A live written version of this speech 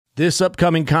This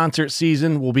upcoming concert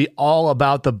season will be all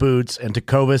about the boots, and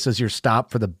Tecovas is your stop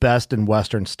for the best in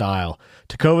Western style.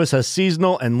 Tecovas has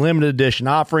seasonal and limited edition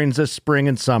offerings this spring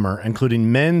and summer,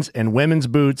 including men's and women's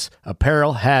boots,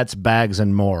 apparel, hats, bags,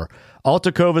 and more. All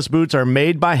Tecovas boots are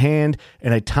made by hand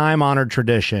in a time-honored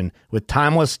tradition with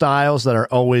timeless styles that are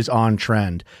always on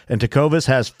trend. And Tecovas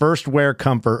has first wear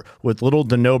comfort with little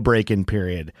to no break-in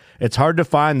period. It's hard to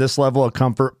find this level of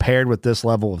comfort paired with this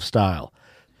level of style.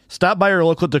 Stop by your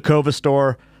local Tecovas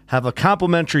store, have a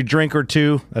complimentary drink or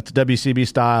two, that's WCB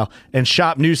style, and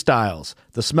shop new styles.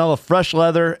 The smell of fresh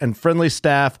leather and friendly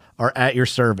staff are at your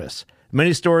service.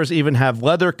 Many stores even have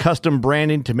leather custom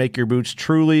branding to make your boots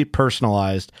truly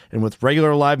personalized. And with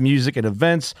regular live music and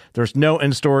events, there's no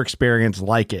in-store experience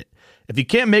like it. If you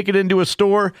can't make it into a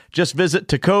store, just visit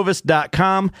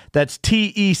tecovas.com. That's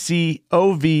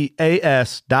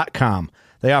TECOVAS.com.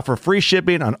 They offer free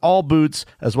shipping on all boots,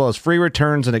 as well as free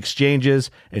returns and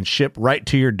exchanges, and ship right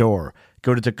to your door.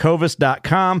 Go to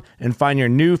tecovas.com and find your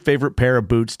new favorite pair of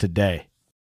boots today.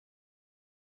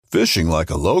 Fishing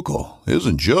like a local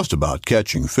isn't just about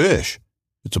catching fish.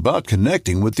 It's about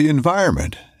connecting with the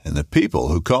environment and the people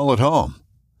who call it home.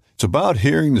 It's about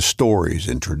hearing the stories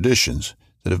and traditions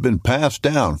that have been passed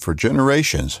down for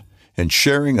generations and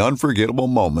sharing unforgettable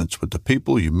moments with the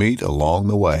people you meet along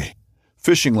the way.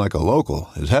 Fishing like a local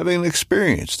is having an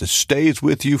experience that stays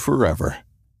with you forever.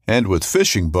 And with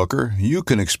Fishing Booker, you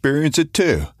can experience it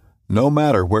too, no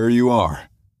matter where you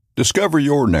are. Discover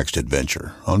your next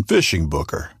adventure on Fishing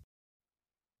Booker.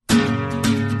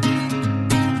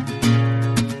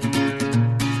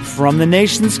 From the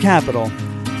nation's capital,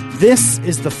 this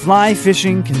is the Fly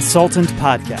Fishing Consultant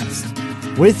Podcast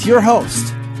with your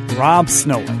host, Rob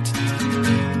Snowhite.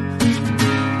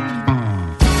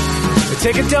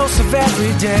 Take a dose of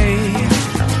every day.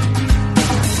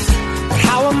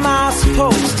 How am I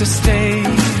supposed to stay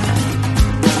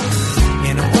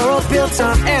in a world built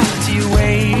on empty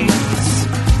ways?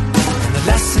 And the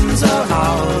lessons are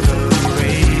all the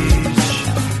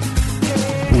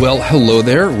rage. Well, hello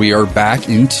there. We are back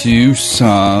into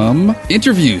some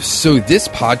interviews. So this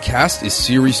podcast is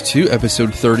Series 2,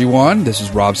 Episode 31. This is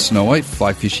Rob Snowhite,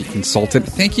 Fly Fishing Consultant.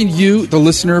 Thanking you, the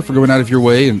listener, for going out of your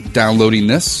way and downloading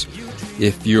this.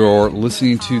 If you're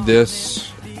listening to this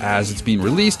as it's being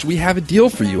released, we have a deal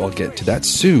for you. I'll get to that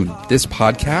soon. This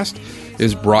podcast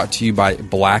is brought to you by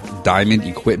Black Diamond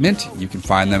Equipment. You can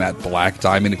find them at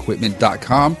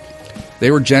blackdiamondequipment.com.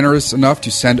 They were generous enough to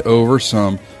send over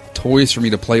some toys for me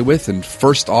to play with. And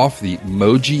first off, the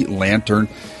Moji Lantern.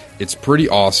 It's pretty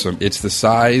awesome. It's the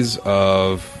size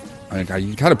of, you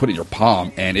can kind of put it in your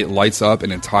palm, and it lights up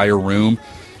an entire room.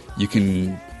 You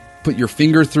can put your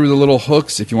finger through the little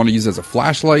hooks if you want to use it as a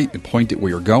flashlight and point it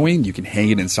where you're going. You can hang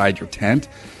it inside your tent.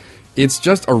 It's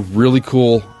just a really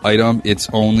cool item. It's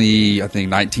only, I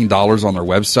think, $19 on their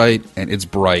website, and it's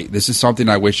bright. This is something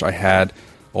I wish I had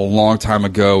a long time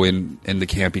ago in the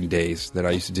camping days that I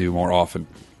used to do more often.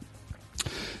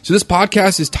 So this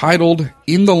podcast is titled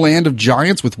In the Land of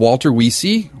Giants with Walter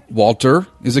Wiese. Walter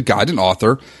is a guide and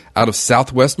author out of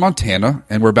Southwest Montana,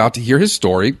 and we're about to hear his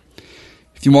story.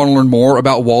 If you want to learn more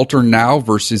about Walter now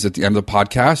versus at the end of the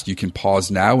podcast, you can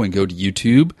pause now and go to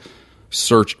YouTube,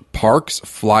 search Parks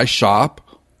Fly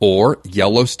Shop or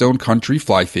Yellowstone Country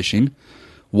Fly Fishing.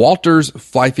 Walter's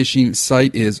fly fishing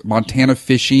site is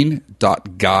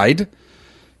montanafishing.guide,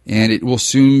 and it will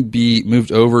soon be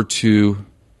moved over to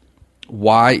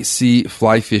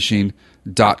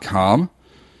ycflyfishing.com.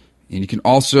 And you can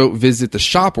also visit the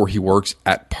shop where he works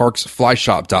at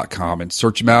parksflyshop.com and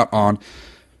search him out on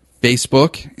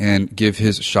Facebook and give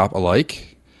his shop a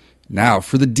like. Now,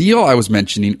 for the deal I was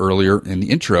mentioning earlier in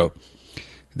the intro,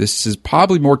 this is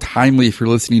probably more timely if you're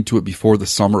listening to it before the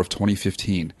summer of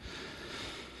 2015.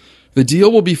 The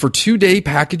deal will be for 2-day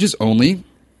packages only.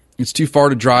 It's too far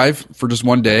to drive for just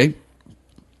one day.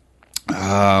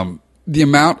 The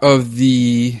amount of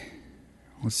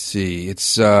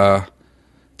it's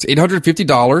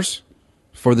 $850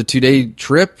 for the 2-day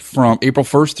trip from April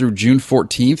 1st through June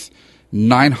 14th.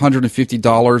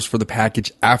 $950 for the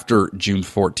package after June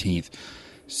 14th.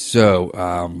 So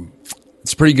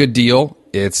it's a pretty good deal.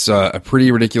 It's a pretty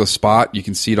ridiculous spot. You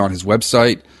can see it on his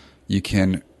website. You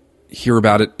can hear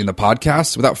about it in the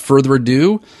podcast. Without further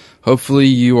ado, hopefully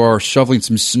you are shoveling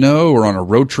some snow or on a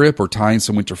road trip or tying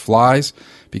some winter flies,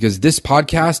 because this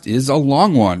podcast is a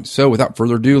long one. So without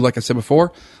further ado, like I said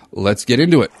before, let's get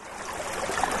into it.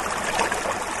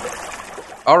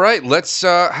 All right, let's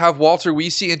have Walter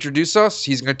Wiese introduce us.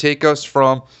 He's going to take us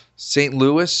from St.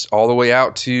 Louis all the way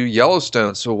out to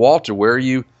Yellowstone. So, Walter, where are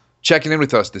you checking in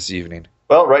with us this evening?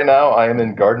 Well, right now I am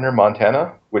in Gardner,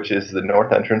 Montana, which is the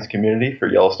north entrance community for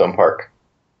Yellowstone Park.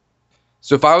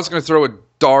 So if I was going to throw a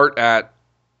dart at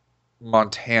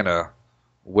Montana,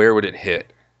 where would it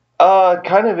hit?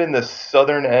 Kind of in the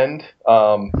southern end.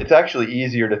 It's actually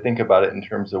easier to think about it in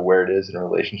terms of where it is in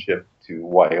relationship to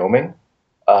Wyoming.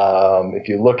 If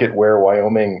you look at where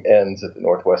Wyoming ends at the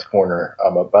northwest corner,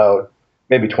 I'm about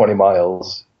maybe 20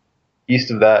 miles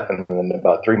east of that, and then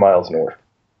about 3 miles north.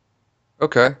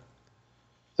 Okay.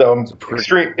 So I'm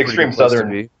extreme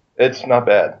southern. It's not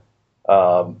bad.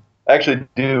 I actually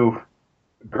do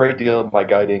a great deal of my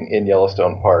guiding in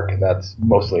Yellowstone Park, and that's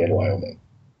mostly in Wyoming.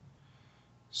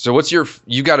 So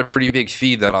you got a pretty big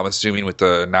feed then, I'm assuming, with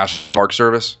the National Park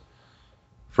Service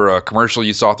for a commercial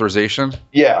use authorization?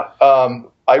 Yeah.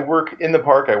 I work in the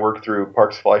park. I work through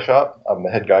Parks Fly Shop. I'm the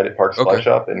head guide at Parks Fly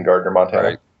Shop in Gardner, Montana.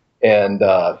 Right. And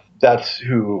that's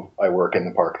who I work in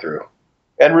the park through.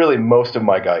 And really most of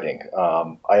my guiding.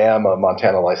 I am a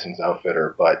Montana licensed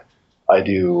outfitter, but I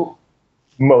do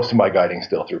most of my guiding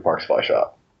still through Parks Fly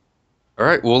Shop. All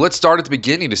right. Well, let's start at the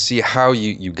beginning to see how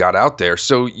you got out there.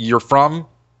 So you're from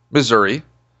Missouri.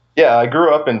 Yeah, I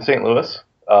grew up in St. Louis.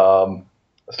 I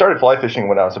started fly fishing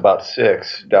when I was about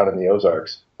 6 down in the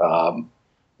Ozarks.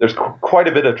 There's quite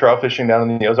a bit of trout fishing down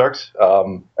in the Ozarks.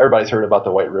 Everybody's heard about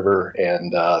the White River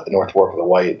and the North Fork of the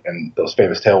White and those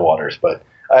famous tailwaters, but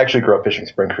I actually grew up fishing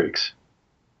spring creeks.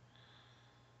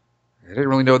 I didn't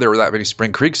really know there were that many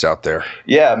spring creeks out there.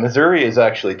 Yeah, Missouri is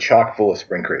actually chock full of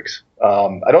spring creeks.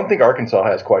 I don't think Arkansas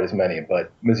has quite as many,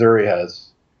 but Missouri has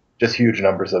just huge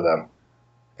numbers of them.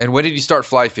 And when did you start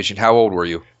fly fishing? How old were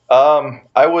you?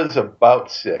 I was about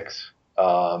 6.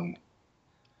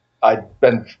 I'd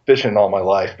been fishing all my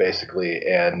life, basically,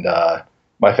 and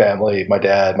my family, my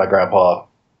dad, my grandpa,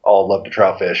 all loved to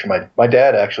trout fish. My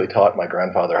dad actually taught my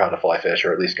grandfather how to fly fish,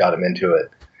 or at least got him into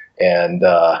it. And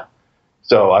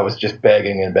so I was just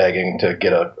begging to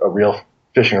get a real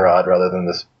fishing rod rather than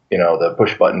this, the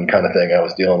push button kind of thing I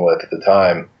was dealing with at the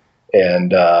time.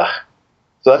 And so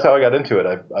that's how I got into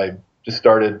it. I just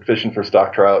started fishing for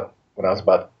stock trout when I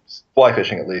was fly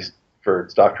fishing at least, for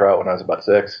stock trout when I was about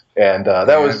 6. And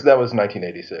that was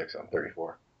 1986. I'm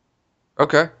 34.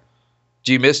 Okay.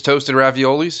 Do you miss toasted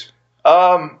raviolis?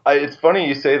 It's funny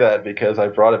you say that because I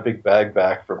brought a big bag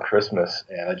back from Christmas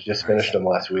and I just finished them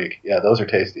last week. Yeah, those are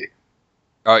tasty.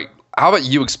 All right. How about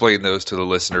you explain those to the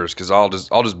listeners? Because I'll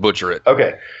just butcher it.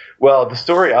 Okay. Well, the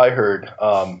story I heard,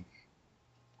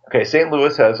 St.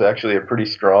 Louis has actually a pretty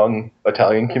strong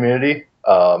Italian community.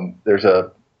 There's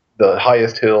the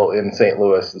highest hill in St.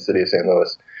 Louis, the city of St.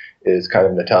 Louis, is kind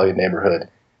of an Italian neighborhood.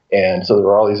 And so there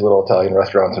were all these little Italian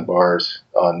restaurants and bars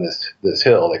on this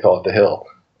hill. They call it the Hill.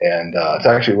 And it's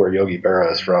actually where Yogi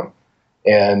Berra is from.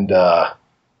 And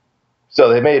so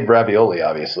they made ravioli,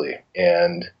 obviously.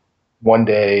 And one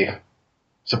day,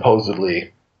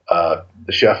 supposedly,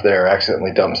 the chef there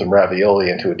accidentally dumped some ravioli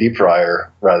into a deep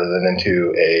fryer rather than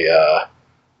into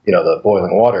the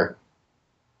boiling water.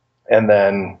 And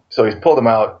then, so he pulled them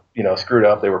out, screwed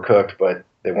up. They were cooked, but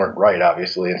they weren't right,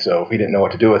 obviously. And so he didn't know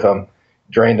what to do with them.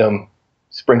 Drained them,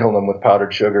 sprinkled them with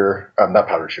powdered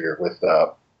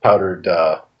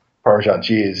Parmesan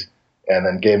cheese, and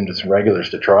then gave them to some regulars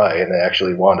to try, and they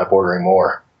actually wound up ordering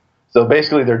more. So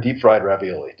basically, they're deep fried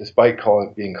ravioli. Despite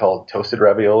being called toasted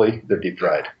ravioli, they're deep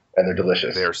fried, and they're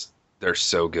delicious. They're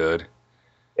so good.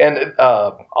 And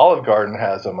Olive Garden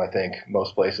has them, I think,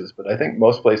 most places. But I think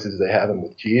most places they have them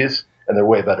with cheese, and they're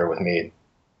way better with meat.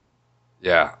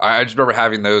 Yeah, I just remember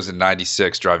having those in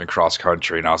 '96 driving cross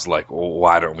country, and I was like, well,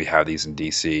 why don't we have these in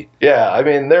DC? Yeah, I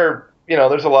mean, there's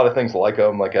a lot of things like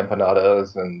them, like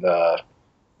empanadas and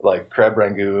like crab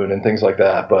rangoon and things like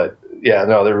that. But yeah,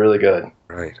 no, they're really good.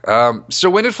 Right.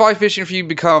 So when did fly fishing for you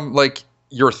become like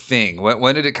your thing?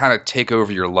 When did it kind of take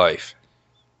over your life?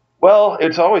 Well,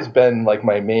 it's always been like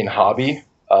my main hobby.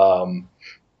 I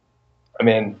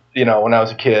mean, when I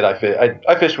was a kid,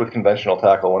 I fished with conventional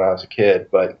tackle when I was a kid,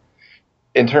 but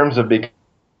in terms of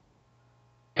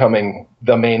becoming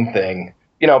the main thing,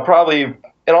 probably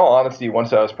in all honesty,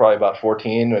 once I was probably about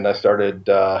 14 and I started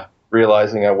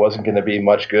realizing I wasn't going to be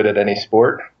much good at any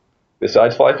sport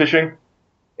besides fly fishing.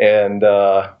 And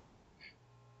I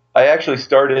actually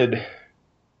started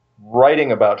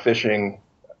writing about fishing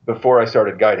before I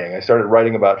started guiding. I started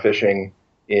writing about fishing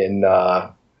in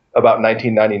about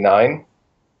 1999.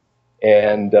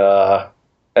 And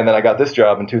then I got this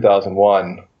job in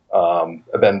 2001.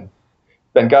 I've been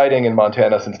guiding in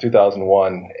Montana since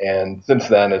 2001, and since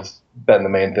then it's been the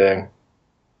main thing.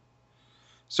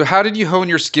 So how did you hone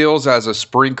your skills as a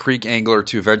Spring Creek angler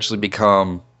to eventually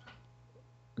become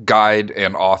guide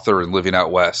and author and living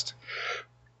out west?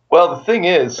 Well, the thing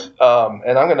is,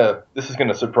 and this is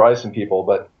gonna surprise some people,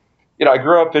 but I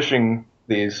grew up fishing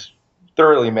these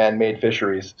thoroughly man-made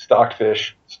fisheries, stocked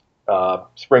fish,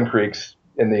 spring creeks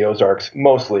in the Ozarks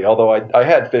mostly. Although I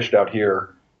had fished out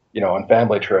here, on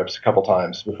family trips a couple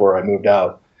times before I moved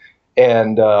out.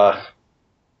 And the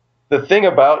thing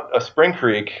about a spring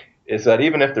creek is that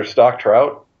even if they're stock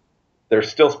trout, they're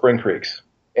still spring creeks.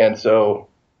 And so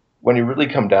when you really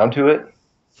come down to it,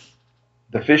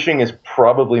 the fishing is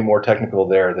probably more technical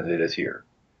there than it is here.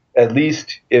 At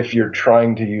least if you're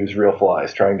trying to use real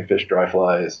flies, trying to fish dry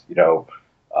flies,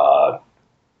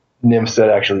 nymphs that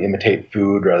actually imitate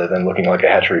food rather than looking like a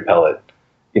hatchery pellet,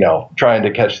 trying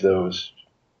to catch those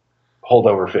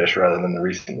holdover fish rather than the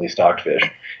recently stocked fish.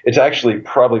 It's actually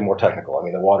probably more technical. I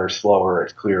mean, the water's slower,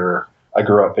 it's clearer. I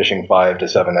grew up fishing 5 to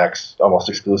 7X almost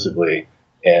exclusively,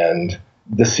 and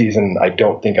this season I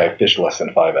don't think I fished less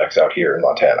than 5X out here in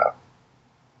Montana.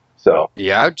 So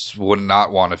yeah, I just would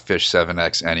not want to fish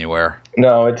 7X anywhere.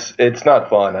 No, it's not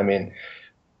fun. I mean,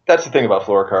 that's the thing about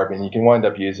fluorocarbon. You can wind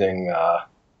up using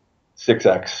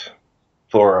 6X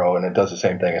fluoro, and it does the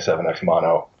same thing as 7X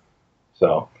mono.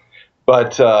 So,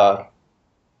 but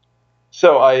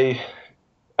so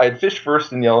I'd fished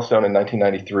first in Yellowstone in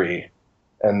 1993,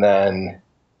 and then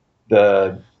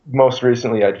the most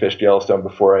recently I'd fished Yellowstone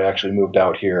before I actually moved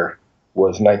out here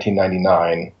was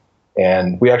 1999.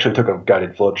 And we actually took a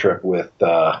guided float trip with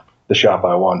the shop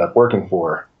I wound up working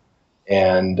for.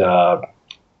 And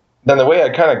then the way I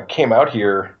kind of came out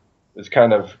here was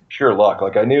kind of pure luck.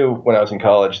 Like I knew when I was in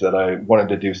college that I wanted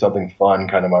to do something fun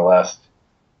kind of my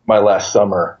last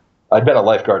summer. I'd been a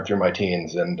lifeguard through my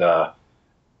teens. And,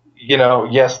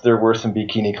 yes, there were some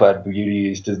bikini-clad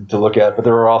beauties to look at, but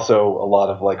there were also a lot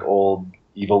of like old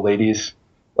evil ladies.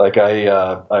 Like I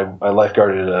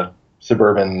lifeguarded a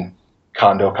suburban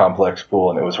condo complex pool,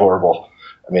 and it was horrible.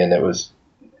 I mean, it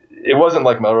wasn't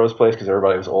like Melrose Place because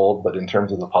everybody was old, but in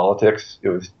terms of the politics, it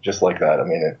was just like that. I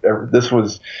mean,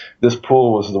 this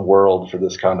pool was the world for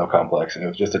this condo complex, and it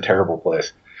was just a terrible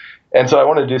place. And so I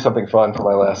wanted to do something fun for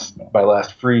my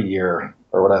last free year,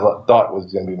 or what I thought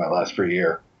was going to be my last free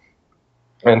year.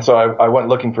 And so I went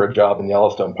looking for a job in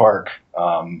Yellowstone Park,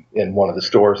 in one of the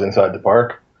stores inside the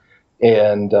park,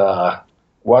 and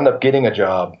wound up getting a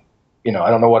job.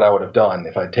 I don't know what I would have done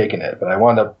if I'd taken it, but I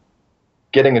wound up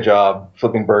getting a job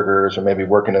flipping burgers or maybe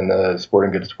working in the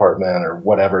sporting goods department or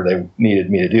whatever they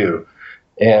needed me to do.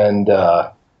 And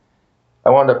I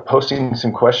wound up posting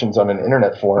some questions on an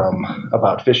internet forum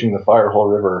about fishing the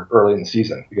Firehole River early in the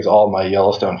season because all my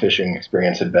Yellowstone fishing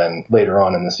experience had been later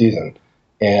on in the season.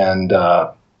 And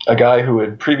a guy who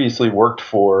had previously worked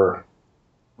for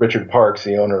Richard Parks,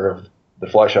 the owner of the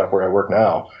fly shop where I work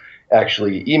now,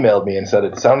 actually emailed me and said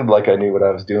it sounded like I knew what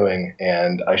I was doing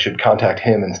and I should contact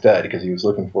him instead because he was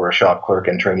looking for a shop clerk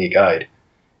and trainee guide.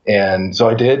 And so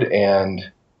I did, and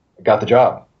I got the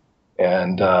job.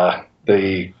 And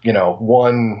the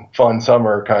one fun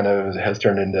summer kind of has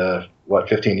turned into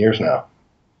 15 years now.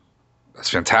 That's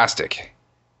fantastic.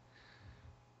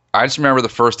 I just remember the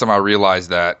first time I realized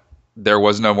that there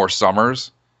was no more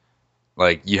summers.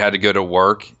 Like you had to go to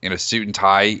work in a suit and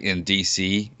tie in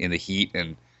DC in the heat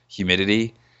and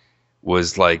humidity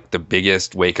was like the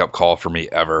biggest wake up call for me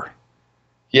ever.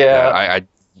 Yeah. I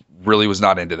really was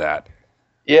not into that.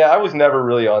 Yeah. I was never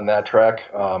really on that track.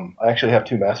 I actually have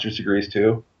 2 master's degrees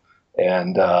too.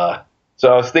 And,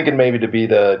 so I was thinking maybe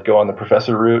to go on the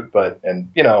professor route,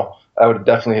 I would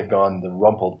definitely have gone the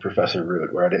rumpled professor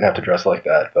route where I didn't have to dress like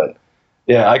that. But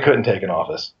yeah, I couldn't take an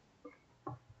office.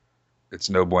 It's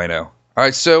no bueno. All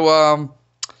right. So,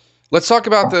 let's talk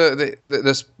about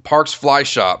this Parks Fly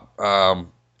Shop.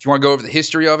 If you want to go over the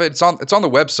history of it, it's on the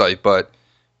website, but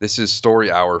this is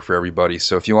story hour for everybody.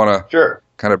 So if you want to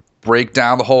kind of break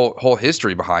down the whole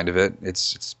history behind of it,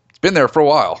 it's been there for a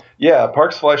while. Yeah,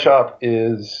 Parks Fly Shop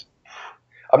is,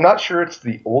 I'm not sure it's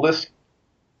the oldest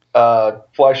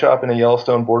fly shop in a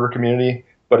Yellowstone border community,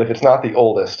 but if it's not the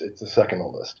oldest, it's the second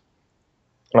oldest.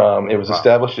 It was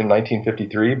established in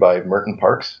 1953 by Merton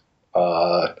Parks,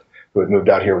 who had moved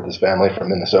out here with his family from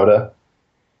Minnesota.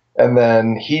 And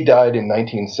then he died in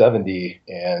 1970,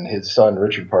 and his son,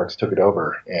 Richard Parks, took it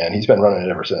over, and he's been running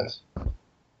it ever since.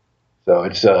 So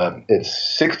it's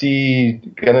 60,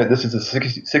 this is the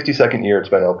 62nd year it's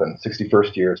been open,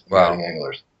 61st year it's been adding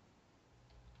anglers.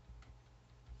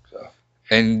 So.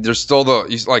 And there's still the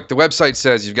website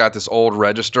says you've got this old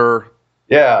register.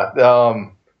 Yeah.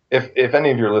 If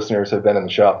any of your listeners have been in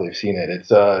the shop, they've seen it. It's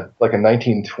like a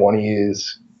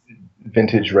 1920s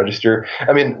vintage register.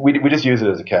 I mean, we just use it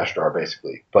as a cash drawer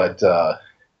basically, but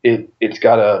it's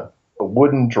got a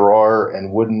wooden drawer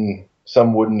and wooden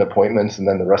some wooden appointments, and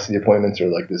then the rest of the appointments are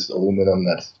like this aluminum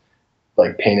that's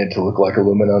like painted to look like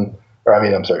aluminum,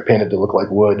 painted to look like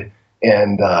wood.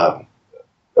 And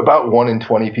about 1 in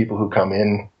 20 people who come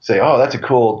in say, "Oh, that's a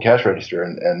cool cash register,"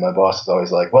 and my boss is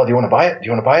always like, "Well, do you want to buy it? Do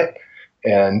you want to buy it?"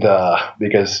 And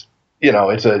because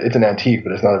it's an antique,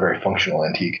 but it's not a very functional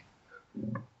antique.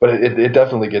 But it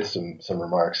definitely gets some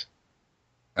remarks.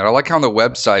 And I like how on the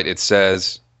website it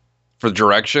says, for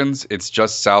directions, it's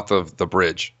just south of the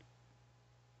bridge.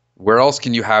 Where else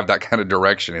can you have that kind of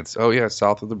direction? It's,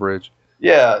 south of the bridge.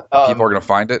 Yeah. People are going to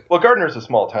find it? Well, Gardner's a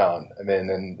small town. I mean,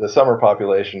 and the summer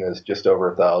population is just over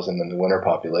 1,000, and the winter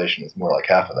population is more like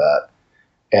half of that.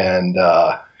 And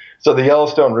so the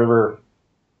Yellowstone River,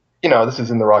 this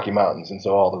is in the Rocky Mountains, and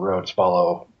so all the roads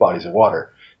follow bodies of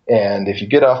water. And if you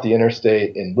get off the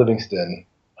interstate in Livingston,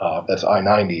 that's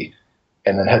I-90,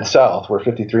 and then head south, we're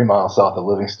 53 miles south of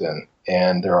Livingston,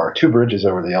 and there are 2 bridges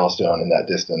over the Yellowstone in that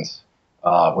distance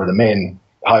where the main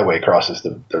highway crosses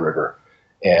the river.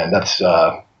 And that's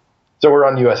so we're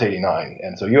on US 89,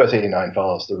 and so US 89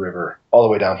 follows the river all the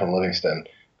way down from Livingston,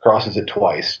 crosses it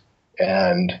twice,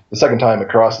 and the second time it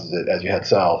crosses it as you head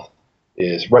south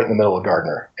is right in the middle of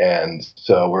Gardner, and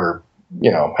so we're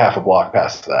half a block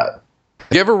past that.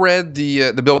 Have you ever read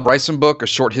the Bill Bryson book, A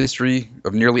Short History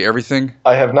of Nearly Everything?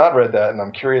 I have not read that, and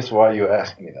I'm curious why you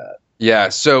asked me that. Yeah,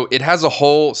 so it has a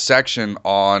whole section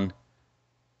on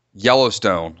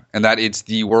Yellowstone, and that it's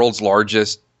the world's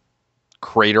largest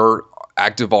crater,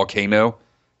 active volcano.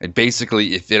 And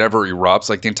basically, if it ever erupts,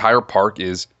 like the entire park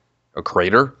is a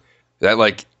crater, that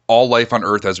like all life on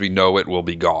Earth as we know it will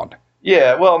be gone.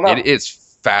 Yeah, well,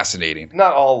 it's fascinating.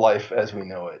 Not all life as we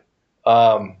know it.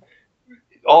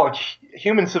 All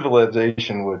human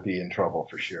civilization would be in trouble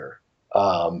for sure.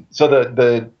 So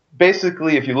the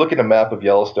basically, if you look at a map of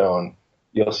Yellowstone,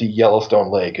 you'll see Yellowstone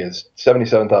Lake is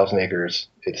 77,000 acres.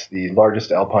 It's the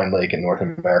largest alpine lake in North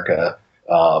America,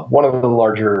 one of the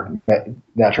larger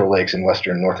natural lakes in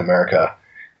western North America,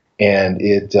 and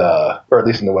or at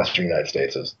least in the western United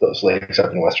States. Those lakes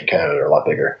up in western Canada are a lot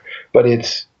bigger. But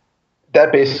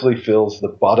that basically fills the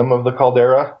bottom of the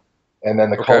caldera. And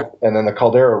then the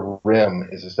caldera rim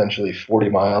is essentially 40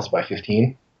 miles by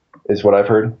 15, is what I've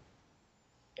heard.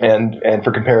 And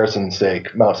for comparison's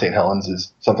sake, Mount St. Helens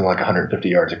is something like 150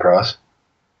 yards across.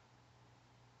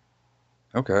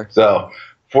 Okay. So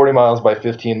 40 miles by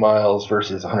 15 miles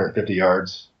versus 150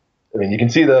 yards. I mean, you can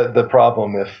see the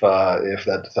problem if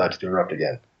that decides to erupt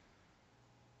again.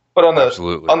 But on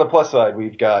the plus side,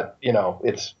 we've got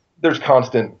there's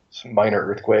constant minor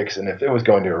earthquakes, and if it was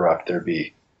going to erupt, there'd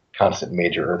be constant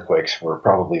major earthquakes for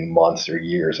probably months or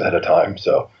years ahead of time.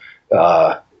 So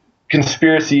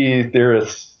conspiracy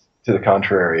theorists to the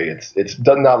contrary, it's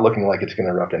not looking like it's going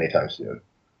to erupt anytime soon.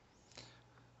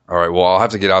 All right, well, I'll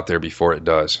have to get out there before it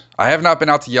does. I have not been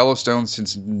out to Yellowstone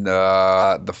since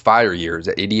the fire years.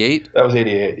 88? That was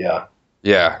 88, yeah.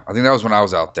 Yeah, I think that was when I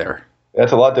was out there.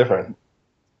 That's a lot different.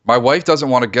 My wife doesn't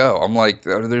want to go. I'm like,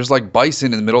 there's like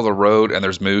bison in the middle of the road, and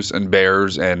there's moose and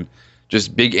bears and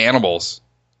just big animals.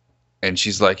 And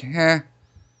she's like, I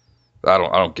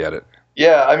don't get it.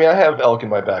 Yeah, I mean, I have elk in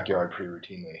my backyard pretty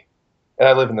routinely, and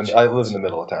I live in the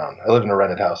middle of town. I live in a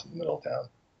rented house in the middle of town.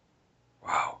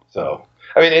 Wow. So,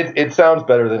 I mean, it sounds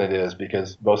better than it is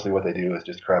because mostly what they do is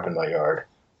just crap in my yard.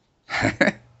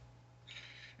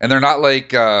 And they're not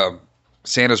like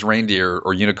Santa's reindeer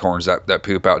or unicorns that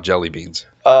poop out jelly beans.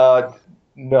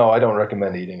 No, I don't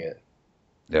recommend eating it.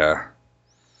 Yeah.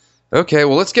 Okay,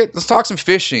 well let's talk some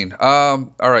fishing.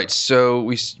 All right, so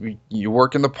you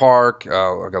work in the park. I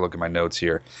gotta look at my notes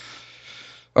here.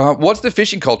 What's the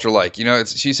fishing culture like?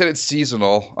 She said it's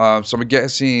seasonal. So I'm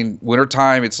guessing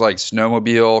wintertime it's like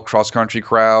snowmobile, cross country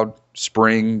crowd.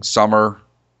 Spring, summer,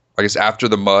 I guess after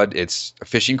the mud, it's a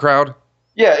fishing crowd.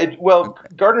 Yeah,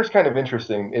 Gardner's kind of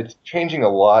interesting. It's changing a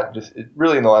lot.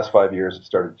 Really in the last 5 years, it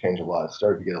started to change a lot. It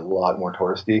started to get a lot more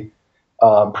touristy.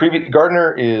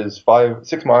 Gardner is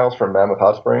 6 miles from Mammoth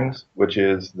Hot Springs, which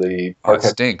is the park. It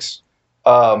stinks.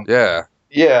 Yeah.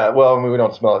 Yeah. Well, I mean, we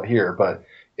don't smell it here, but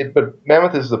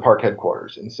Mammoth is the park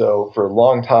headquarters, and so for a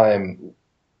long time,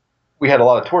 we had a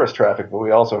lot of tourist traffic, but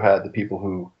we also had the people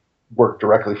who worked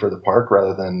directly for the park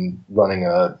rather than running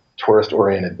a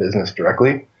tourist-oriented business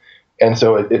directly. And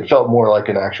so it felt more like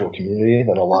an actual community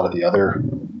than a lot of the other,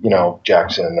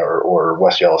 Jackson or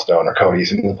West Yellowstone or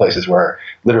Cody's, and the places where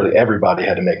literally everybody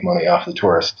had to make money off the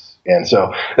tourists. And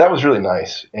so that was really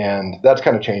nice. And that's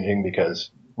kind of changing because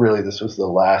really this was the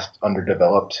last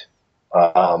underdeveloped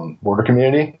border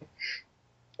community.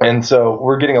 And so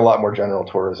we're getting a lot more general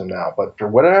tourism now. But for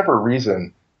whatever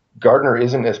reason, Gardner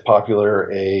isn't as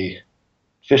popular a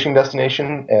fishing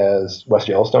destination as West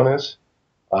Yellowstone is.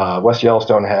 West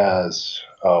Yellowstone has,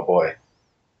 oh boy,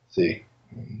 let's see,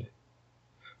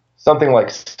 something like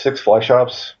 6 fly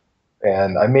shops,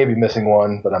 and I may be missing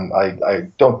one, but I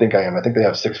don't think I am. I think they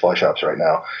have 6 fly shops right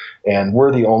now, and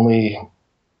we're the only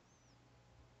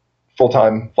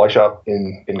full-time fly shop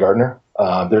in Gardner.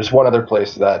 There's one other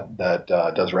place that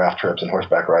does raft trips and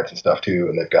horseback rides and stuff too,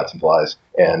 and they've got some flies,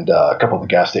 and a couple of the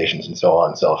gas stations and so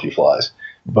on sell a few flies.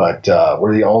 But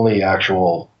we're the only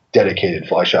actual dedicated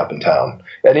fly shop in town,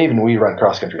 and even we run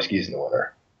cross-country skis in the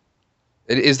winter.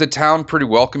 Is the town pretty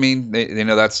welcoming? They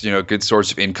know that's a good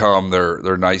source of income.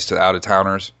 They're nice to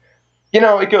out-of-towners.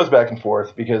 It goes back and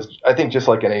forth because I think just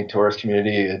like any tourist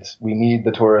community, we need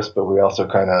the tourists, but we also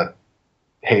kind of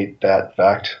hate that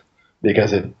fact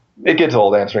because it gets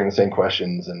old answering the same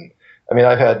questions. And I mean,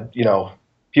 I've had,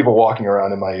 people walking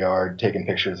around in my yard taking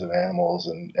pictures of animals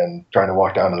and trying to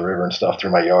walk down to the river and stuff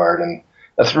through my yard. And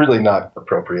that's really not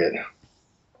appropriate.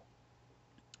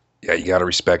 Yeah, you got to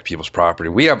respect people's property.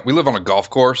 We live on a golf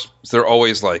course, so they're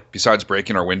always besides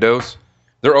breaking our windows,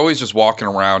 they're always just walking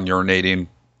around urinating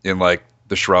in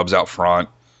the shrubs out front,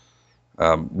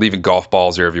 leaving golf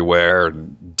balls everywhere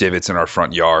and divots in our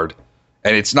front yard.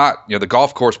 And it's not, the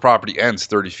golf course property ends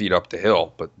 30 feet up the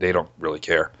hill, but they don't really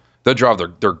care. They'll drive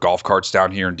their golf carts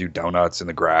down here and do donuts in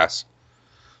the grass.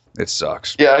 It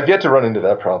sucks. Yeah, I've yet to run into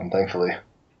that problem, thankfully.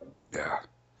 Yeah.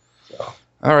 So.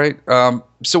 All right.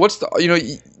 So what's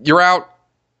you're out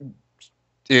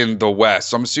in the West.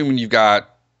 So I'm assuming you've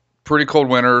got pretty cold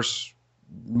winters,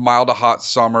 mild to hot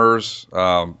summers,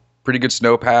 pretty good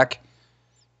snowpack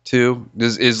too.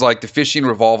 Is the fishing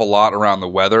revolve a lot around the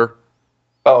weather?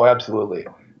 Oh, absolutely.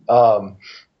 So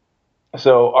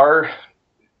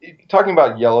talking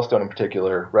about Yellowstone in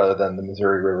particular, rather than the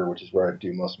Missouri River, which is where I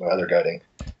do most of my other guiding,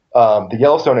 the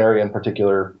Yellowstone area in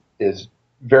particular is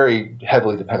very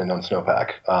heavily dependent on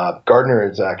snowpack. Gardner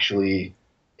is actually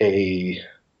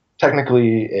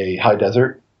technically a high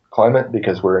desert climate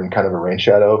because we're in kind of a rain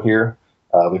shadow here.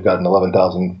 We've got an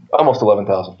almost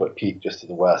 11,000 foot peak just to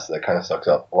the west that kind of sucks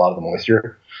up a lot of the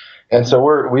moisture. And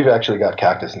so we've actually got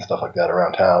cactus and stuff like that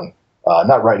around town.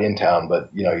 Not right in town, but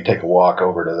you take a walk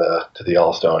over to the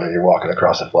Yellowstone and you're walking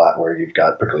across a flat where you've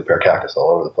got prickly pear cactus all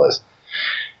over the place.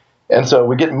 And so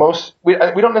we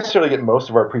don't necessarily get most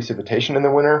of our precipitation in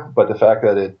the winter, but the fact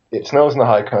that it snows in the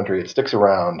high country, it sticks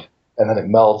around, and then it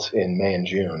melts in May and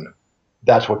June.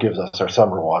 That's what gives us our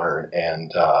summer water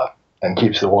and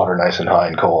keeps the water nice and high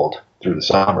and cold through the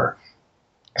summer.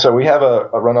 So we have a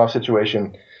runoff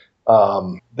situation.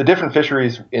 The different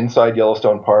fisheries inside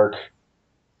Yellowstone Park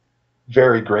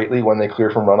vary greatly when they clear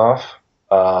from runoff.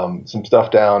 Some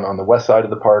stuff down on the west side of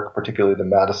the park, particularly the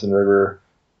Madison River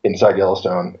inside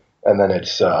Yellowstone, and then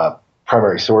its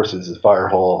primary sources, the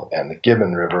Firehole and the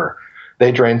Gibbon River.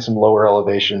 They drain some lower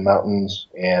elevation mountains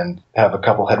and have a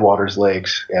couple headwaters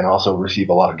lakes and also receive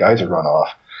a lot of geyser runoff.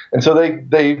 And so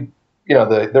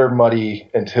they're muddy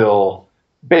until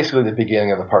basically the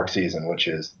beginning of the park season, which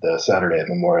is the Saturday of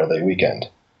Memorial Day weekend.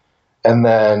 And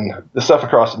then the stuff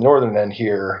across the northern end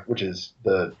here, which is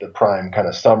the prime kind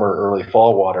of summer, early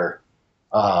fall water,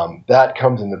 that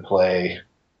comes into play.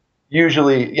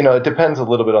 Usually, it depends a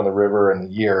little bit on the river and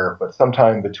the year, but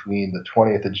sometime between the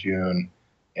 20th of June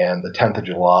and the 10th of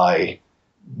July,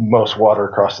 most water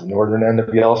across the northern end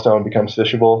of Yellowstone becomes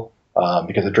fishable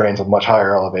because it drains a much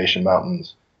higher elevation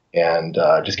mountains and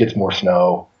just gets more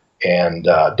snow and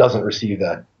doesn't receive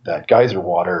that geyser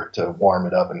water to warm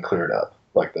it up and clear it up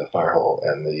like the Firehole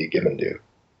and the Gibbon do.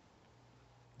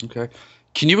 Okay.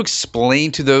 Can you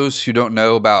explain to those who don't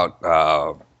know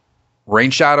about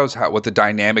rain shadows, what the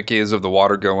dynamic is of the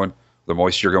water the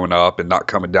moisture going up and not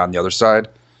coming down the other side?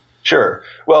 Sure.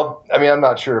 Well, I mean, I'm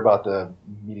not sure about the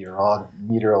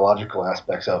meteorological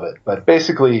aspects of it, but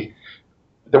basically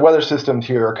the weather systems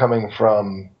here are coming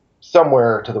from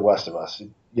somewhere to the west of us.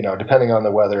 Depending on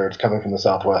the weather, it's coming from the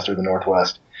southwest or the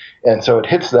northwest. And so it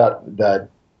hits that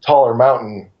taller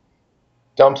mountain,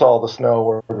 dumps all the snow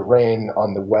or the rain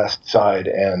on the west side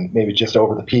and maybe just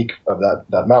over the peak of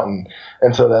that mountain.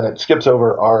 And so then it skips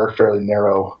over our fairly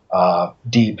narrow,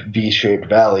 deep V-shaped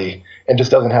valley and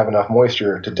just doesn't have enough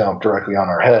moisture to dump directly on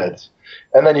our heads.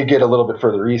 And then you get a little bit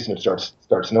further east and it starts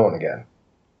snowing again.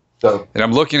 So, and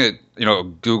I'm looking at,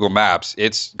 Google Maps.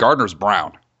 Gardner's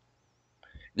brown.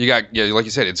 You got, like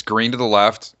you said, it's green to the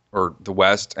left or the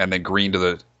west and then green to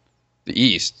the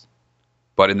east.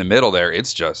 But in the middle there,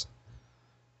 it's just,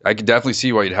 I can definitely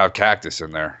see why you'd have cactus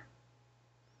in there.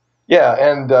 Yeah,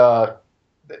 and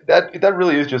that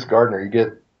really is just Gardner. You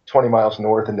get 20 miles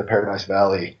north into Paradise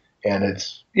Valley, and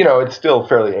it's still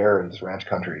fairly arid, it's ranch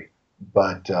country.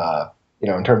 But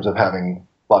in terms of having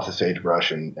lots of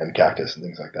sagebrush and cactus and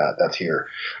things like that. That's here.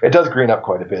 It does green up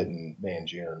quite a bit in May and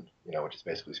June, which is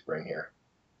basically spring here.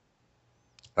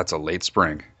 That's a late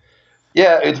spring.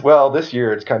 Yeah, this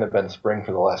year it's kind of been spring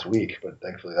for the last week, but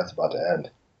thankfully that's about to end.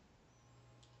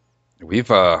 We've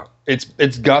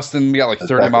it's gusting. We got like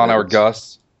 30-mile-an-hour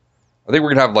gusts. I think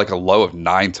we're gonna have like a low of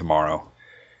 9 tomorrow.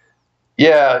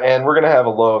 Yeah, and we're gonna have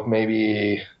a low of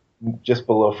maybe just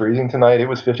below freezing tonight. It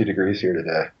was 50 degrees here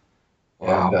today.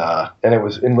 Wow. And it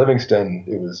was in Livingston.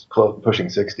 It was pushing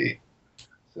 60.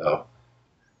 So,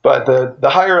 but the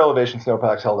higher elevation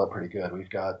snowpacks held up pretty good. We've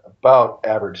got about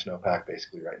average snowpack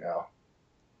basically right now.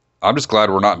 I'm just glad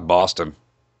we're not in Boston.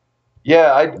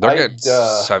 Yeah, they're getting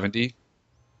 70.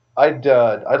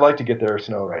 I'd like to get their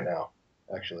snow right now,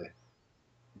 actually.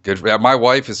 Good. Yeah, my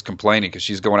wife is complaining because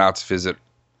she's going out to visit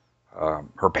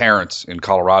her parents in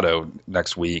Colorado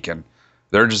next week, and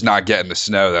they're just not getting the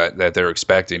snow that they're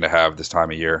expecting to have this time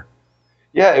of year.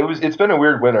 Yeah, it's been a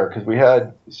weird winter because we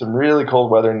had some really cold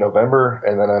weather in November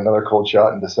and then another cold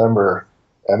shot in December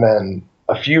and then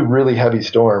a few really heavy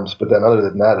storms, but then other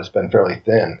than that, it's been fairly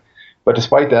thin. But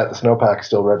despite that, the snowpack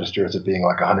still registers as being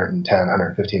like 110,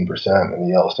 115% in the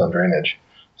Yellowstone drainage.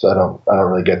 So I don't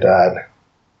really get that.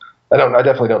 I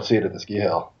definitely don't see it at the ski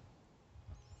hill.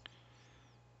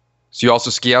 So you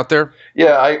also ski out there?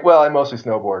 Yeah, I mostly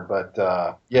snowboard, but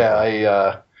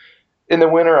in the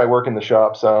winter I work in the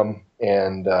shop some,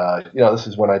 and this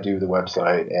is when I do the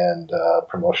website and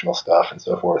promotional stuff and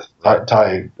so forth.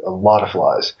 Tie a lot of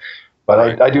flies,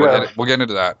 but right. We'll get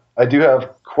into that. I do have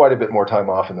quite a bit more time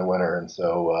off in the winter, and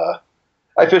so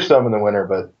I fish some in the winter,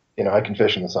 but I can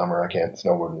fish in the summer. I can't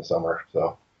snowboard in the summer,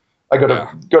 so I go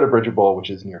to Bridger Bowl, which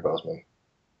is near Bozeman.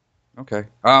 Okay.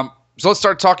 So let's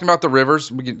start talking about the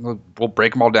rivers. We'll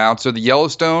break them all down. So the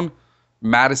Yellowstone,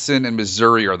 Madison, and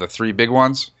Missouri are the 3 big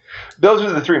ones? Those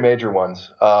are the 3 major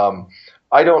ones.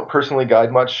 I don't personally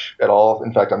guide much at all.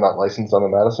 In fact, I'm not licensed on the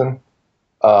Madison.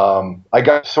 I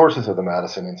got sources of the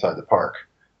Madison inside the park.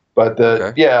 But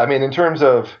in terms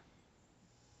of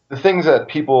the things that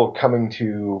people coming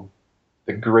to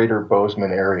the greater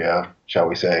Bozeman area, shall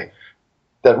we say,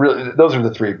 those are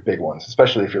the 3 big ones,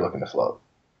 especially if you're looking to float.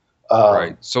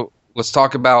 Right. So let's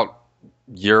talk about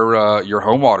your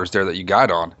home waters there that you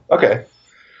guide on. Okay.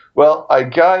 Well, I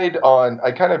kind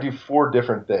of do 4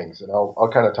 different things, and I'll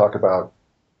kind of talk about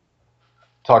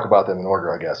them in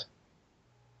order, I guess.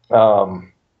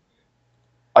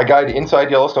 I guide inside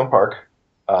Yellowstone Park.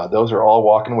 Those are all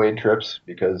walk and wade trips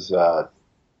because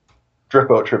drift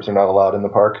boat trips are not allowed in the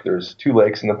park. There's 2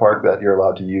 lakes in the park that you're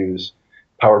allowed to use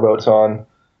power boats on,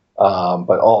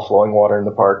 but all flowing water in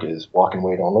the park is walk and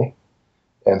wade only.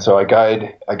 And so I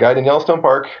guide in Yellowstone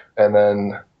Park, and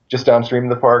then just downstream of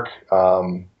the park,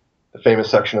 the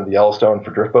famous section of the Yellowstone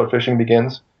for drift boat fishing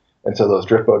begins. And so those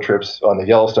drift boat trips on the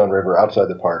Yellowstone River outside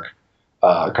the park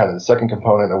are kind of the second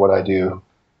component of what I do.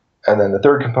 And then the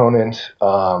third component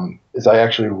is I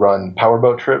actually run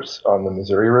powerboat trips on the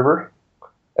Missouri River.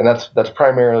 And that's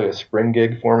primarily a spring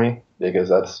gig for me because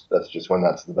that's just when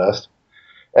that's the best.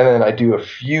 And then I do a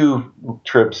few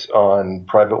trips on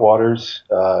private waters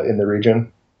in the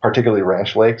region, particularly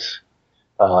ranch lakes.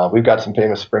 We've got some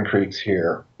famous spring creeks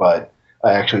here, but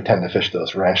I actually tend to fish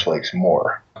those ranch lakes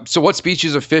more. So what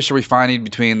species of fish are we finding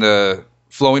between the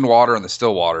flowing water and the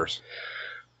still waters?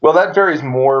 Well, that varies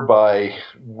more by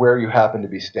where you happen to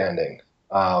be standing.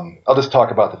 I'll just talk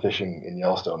about the fishing in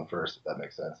Yellowstone first, if that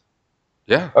makes sense.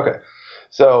 Yeah. Okay.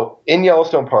 So in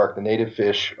Yellowstone Park, the native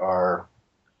fish are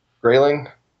grayling,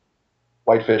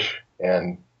 whitefish,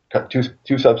 and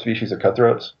 2 subspecies of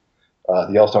cutthroats.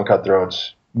 The Yellowstone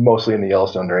cutthroats, mostly in the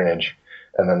Yellowstone drainage,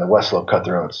 and then the West Slope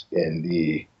cutthroats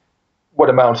in what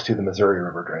amounts to the Missouri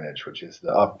River drainage, which is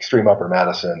the extreme upper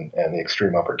Madison and the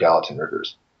extreme upper Gallatin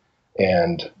rivers.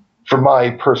 And for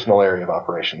my personal area of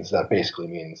operations, that basically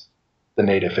means the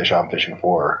native fish I'm fishing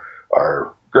for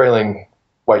are grayling,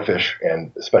 whitefish,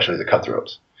 and especially the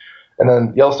cutthroats. And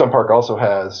then Yellowstone Park also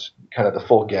has kind of the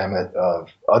full gamut of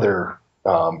other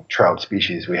trout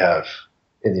species we have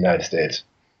in the United States.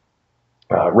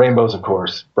 Rainbows, of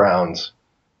course, browns,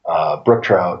 brook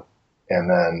trout, and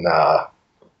then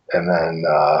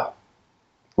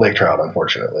lake trout,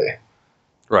 unfortunately.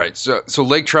 Right. So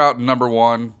lake trout, number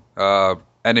 1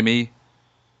 enemy.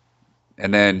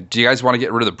 And then do you guys want to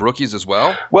get rid of the brookies as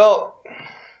well? Well,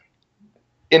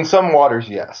 in some waters,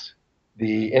 yes.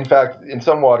 In fact, in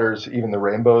some waters, even the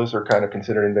rainbows are kind of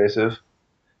considered invasive.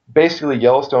 Basically,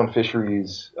 Yellowstone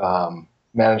fisheries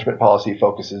management policy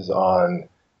focuses on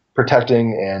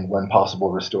protecting and, when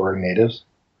possible, restoring natives.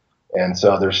 And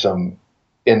so there's some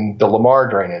in the Lamar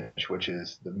drainage, which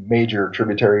is the major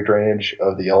tributary drainage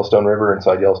of the Yellowstone River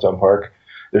inside Yellowstone Park.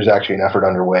 there's actually an effort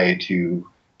underway to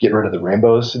get rid of the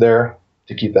rainbows there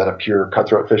to keep that a pure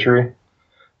cutthroat fishery.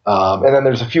 And then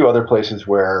there's a few other places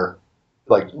where,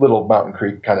 like little Mountain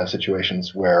Creek kind of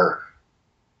situations where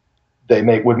they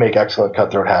would make excellent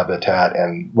cutthroat habitat,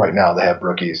 and right now they have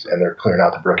brookies, and they're clearing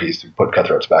out the brookies to put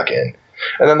cutthroats back in.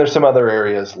 And then there's some other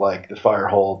areas like the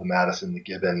Firehole, the Madison, the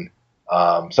Gibbon,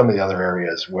 some of the other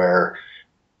areas where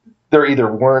there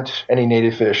either weren't any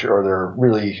native fish or there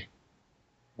really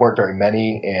weren't very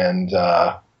many, and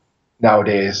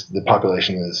nowadays the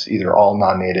population is either all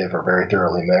non-native or very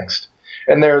thoroughly mixed.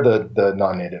 And there the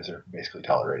non-natives are basically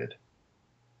tolerated.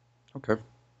 Okay.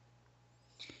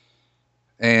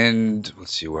 And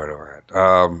let's see where we're at.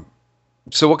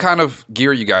 So what kind of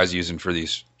gear are you guys using for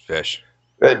these fish?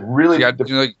 It really go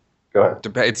ahead.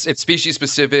 It's species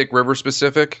specific, river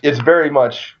specific. It's very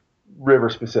much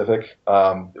river specific.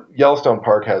 Yellowstone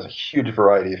Park has a huge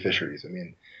variety of fisheries. I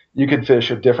mean, you could fish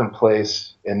a different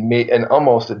place and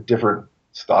almost a different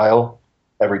style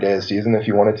every day of the season if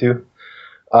you wanted to.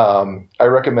 I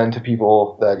recommend to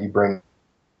people that you bring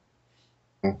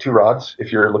 2 rods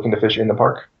if you're looking to fish in the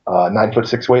park. 9-foot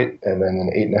 6 weight, and then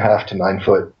an 8.5 to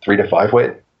 9-foot 3 to 5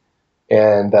 weight.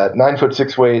 And that 9-foot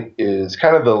 6 weight is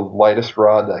kind of the lightest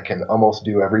rod that can almost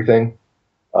do everything.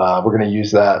 We're going to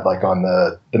use that like on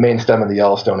the main stem of the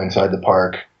Yellowstone inside the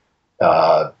park.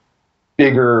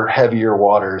 Bigger, heavier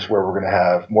waters where we're going to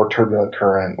have more turbulent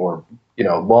current or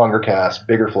longer casts,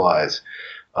 bigger flies.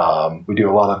 We do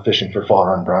a lot of fishing for fall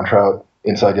run brown trout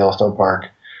inside Yellowstone Park.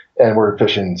 And we're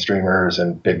fishing streamers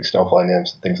and big snowfly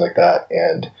nymphs and things like that.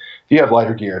 And if you have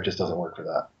lighter gear, it just doesn't work for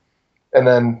that. And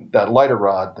then that lighter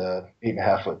rod, the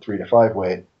 8.5-foot 3 to 5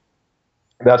 weight,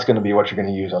 that's going to be what you're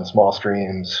going to use on small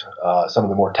streams. Some of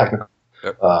the more technical.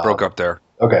 Broke up there.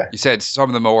 Okay. You said some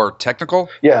of the more technical?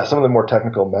 Yeah, some of the more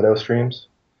technical meadow streams.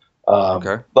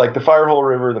 Okay. Like the Firehole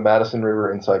River, the Madison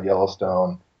River inside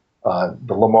Yellowstone,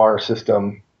 the Lamar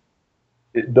system.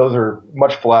 Those are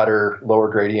much flatter, lower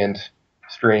gradient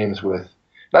streams with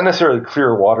not necessarily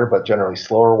clearer water, but generally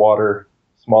slower water,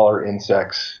 smaller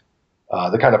insects,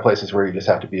 the kind of places where you just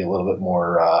have to be a little bit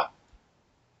more, a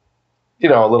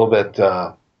little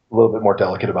bit more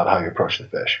delicate about how you approach the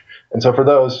fish. And so for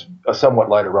those, a somewhat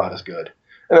lighter rod is good.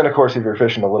 And then, of course, if you're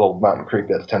fishing a little Mountain Creek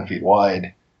that's 10 feet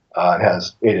wide and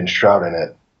has 8-inch trout in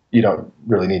it, you don't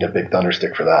really need a big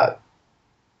thunderstick for that.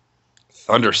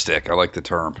 Thunderstick, I like the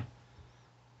term.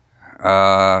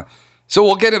 So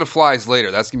we'll get into flies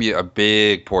later. That's going to be a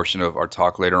big portion of our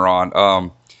talk later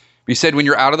on. You said when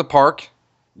you're out of the park,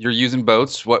 you're using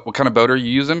boats. What kind of boat are you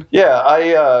using? Yeah,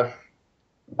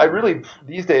 I really,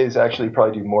 these days, actually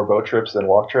probably do more boat trips than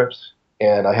walk trips.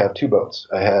 And I have 2 boats.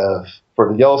 I have,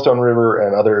 for the Yellowstone River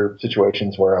and other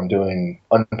situations where I'm doing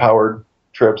unpowered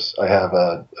trips, I have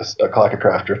a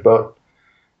Clackacraft drift boat.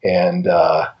 And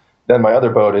then my other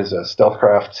boat is a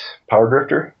Stealthcraft power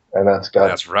drifter. And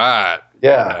that's right.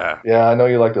 Yeah, I know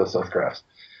you like those Stealthcrafts.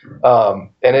 And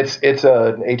it's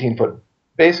an 18-foot,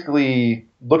 basically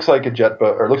looks like a jet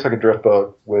boat or looks like a drift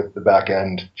boat with the back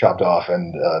end chopped off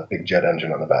and a big jet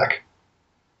engine on the back.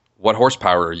 What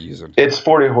horsepower are you using? It's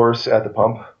 40 horse at the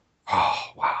pump. Oh,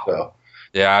 wow. So,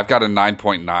 yeah, I've got a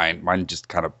 9.9. Mine just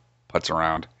kind of puts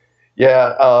around.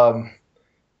 Yeah,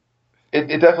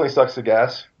 it definitely sucks the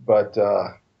gas, but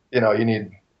you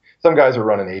need some guys are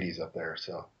running 80s up there,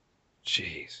 so.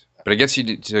 Jeez. But it gets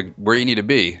you to where you need to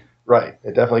be. Right.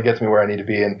 It definitely gets me where I need to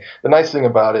be. And the nice thing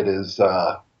about it is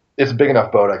it's a big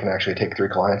enough boat I can actually take 3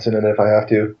 clients in it if I have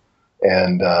to.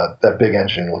 And that big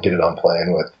engine will get it on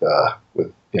plane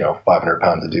with 500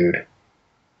 pounds of dude.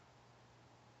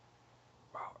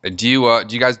 And do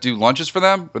you guys do lunches for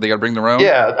them? Or they got to bring their own?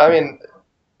 Yeah. I mean,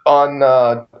 on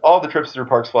all the trips through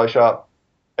Parks Fly Shop,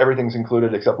 everything's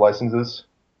included except licenses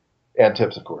and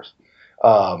tips, of course.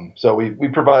 So we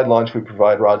provide lunch, we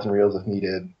provide rods and reels if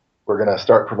needed. We're going to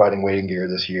start providing wading gear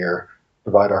this year,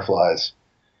 provide our flies.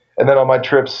 And then on my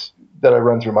trips that I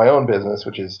run through my own business,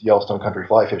 which is Yellowstone Country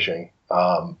Fly Fishing,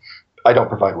 I don't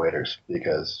provide waders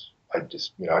because I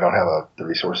just, I don't have the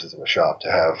resources of a shop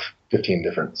to have 15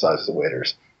 different sizes of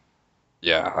waders.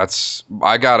 Yeah,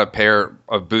 I got a pair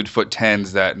of boot foot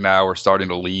 10s that now are starting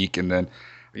to leak. And then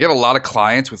I get a lot of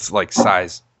clients with like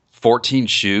size 14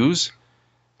 shoes.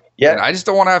 Yeah. And I just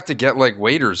don't want to have to get like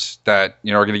waders that,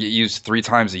 are going to get used 3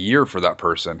 times a year for that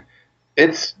person.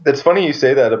 It's funny you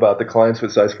say that about the clients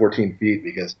with size 14 feet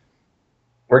because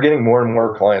we're getting more and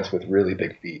more clients with really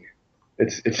big feet.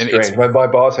 It's strange. My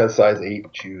boss has size 8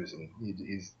 shoes and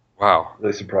he's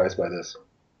really surprised by this.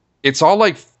 It's all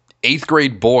like 8th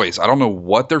grade boys. I don't know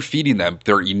what they're feeding them.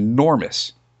 They're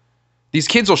enormous. These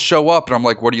kids will show up and I'm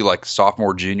like, what are you like,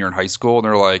 sophomore, junior in high school? And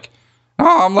they're like,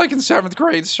 "Oh, I'm like in 7th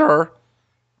grade, sir."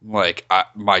 I'm like,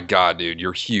 my God, dude,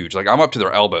 you're huge. Like, I'm up to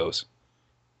their elbows.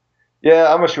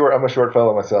 Yeah, I'm a short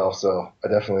fellow myself, so I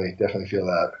definitely feel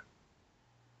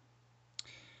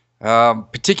that.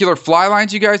 Particular fly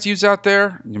lines you guys use out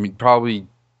there? I mean, probably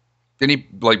any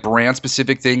like brand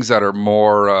specific things that are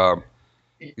more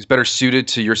is better suited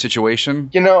to your situation.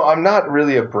 You know, I'm not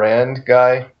really a brand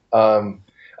guy.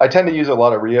 I tend to use a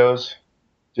lot of Rios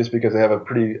just because they have a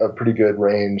pretty good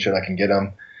range and I can get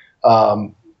them.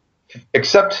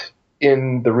 Except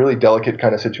in the really delicate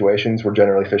kind of situations, we're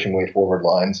generally fishing weight forward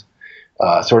lines.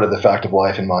 Sort of the fact of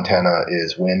life in Montana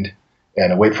is wind,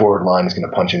 and a weight forward line is going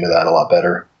to punch into that a lot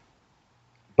better.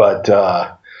 But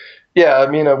yeah, I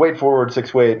mean, a weight forward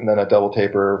 6 weight and then a double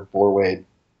taper 4 weight,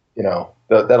 you know,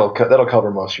 that'll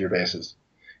cover most of your bases,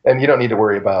 and you don't need to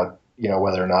worry about, you know,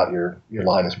 whether or not your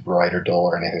line is bright or dull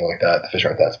or anything like that. The fish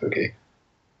aren't that spooky.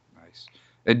 Nice.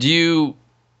 And do you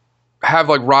have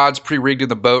like rods pre-rigged in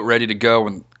the boat ready to go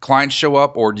when clients show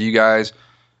up, or do you guys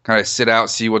kind of sit out,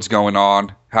 see what's going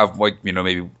on, have like, you know,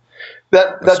 maybe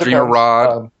that stringer depends.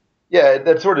 rod? Yeah,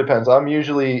 that sort of depends. I'm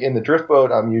usually in the drift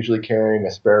boat. I'm usually carrying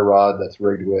a spare rod that's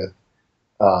rigged with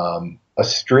a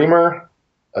streamer,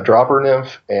 a dropper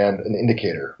nymph, and an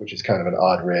indicator, which is kind of an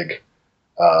odd rig.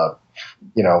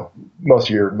 You know, most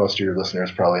of your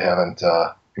listeners probably haven't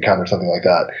encountered something like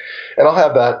that. And I'll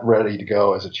have that ready to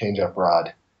go as a change-up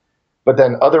rod. But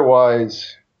then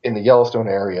otherwise, in the Yellowstone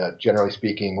area, generally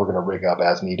speaking, we're going to rig up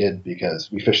as needed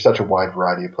because we fish such a wide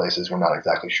variety of places. We're not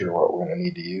exactly sure what we're going to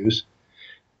need to use.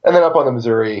 And then up on the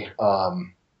Missouri,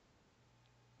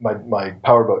 my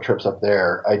powerboat trips up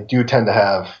there, I do tend to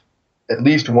have at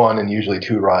least 1 and usually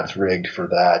 2 rods rigged for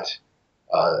that.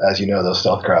 As you know, those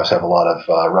stealth crafts have a lot of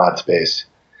rod space.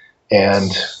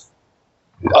 And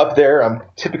up there, I'm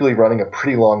typically running a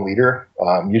pretty long leader.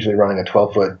 I'm usually running a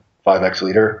 12-foot 5X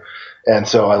leader. And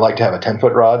so I like to have a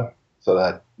 10-foot rod so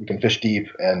that you can fish deep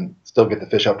and still get the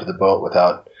fish up to the boat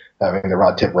without having the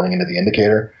rod tip running into the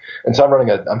indicator. And so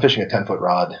I'm fishing a 10-foot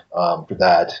rod for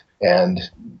that. And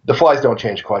the flies don't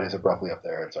change quite as abruptly up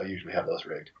there. And so I usually have those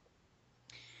rigged.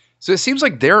 So it seems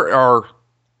like there are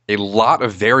a lot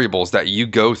of variables that you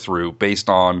go through based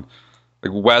on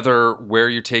like weather, where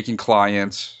you're taking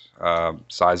clients,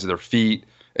 size of their feet,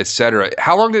 etc.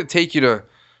 How long did it take you to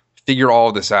figure all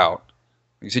of this out?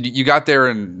 You said you got there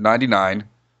in 99.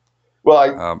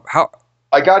 Well,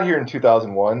 I got here in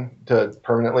 2001 to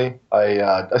permanently.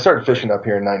 I started fishing up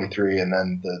here in 93, and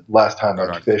then the last time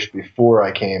I fished before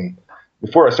I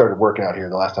started working out here,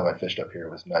 the last time I fished up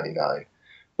here was 99.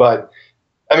 But,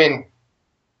 I mean,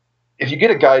 if you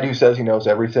get a guide who says he knows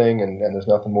everything and there's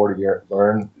nothing more to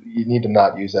learn, you need to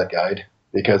not use that guide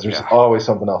because there's always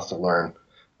something else to learn.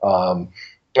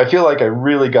 I feel like I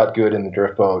really got good in the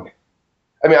drift boat.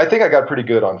 I mean, I think I got pretty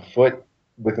good on foot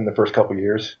within the first couple of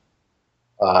years.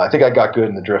 I think I got good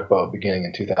in the drift boat beginning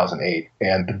in 2008.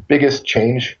 And the biggest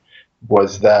change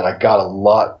was that I got a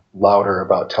lot louder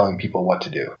about telling people what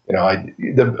to do. You know,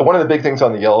 one of the big things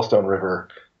on the Yellowstone River,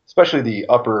 especially the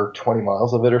upper 20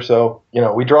 miles of it or so, you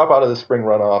know, we drop out of the spring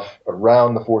runoff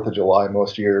around the 4th of July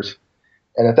most years.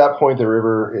 And at that point, the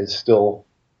river is still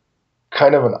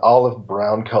kind of an olive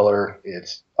brown color.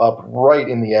 It's up right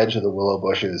in the edge of the willow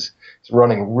bushes. It's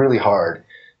running really hard.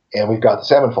 And we've got the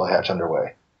salmon fly hatch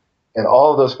underway. And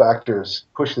all of those factors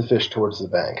push the fish towards the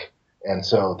bank. And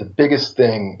so the biggest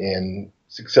thing in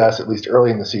success, at least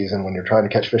early in the season, when you're trying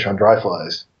to catch fish on dry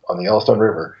flies on the Yellowstone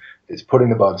River, is putting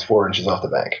the bugs 4 inches off the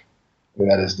bank.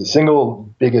 And that is the single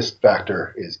biggest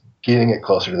factor, is getting it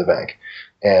closer to the bank.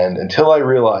 And until I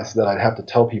realized that I'd have to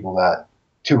tell people that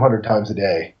 200 times a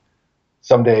day,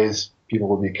 some days people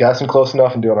would be casting close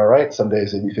enough and doing all right. Some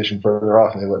days they'd be fishing further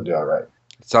off and they wouldn't do all right.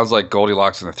 It sounds like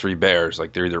Goldilocks and the Three Bears.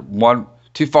 Like they're either one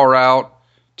too far out,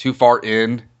 too far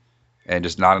in, and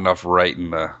just not enough right in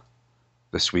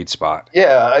the sweet spot.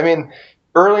 Yeah, I mean,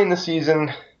 early in the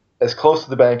season, as close to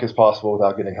the bank as possible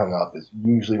without getting hung up is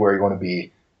usually where you want to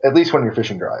be, at least when your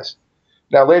fishing dries.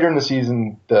 Now, later in the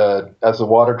season, as the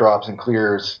water drops and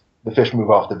clears, the fish move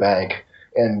off the bank,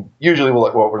 and usually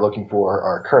what we're looking for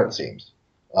are current seams.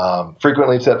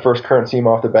 Frequently, it's that first current seam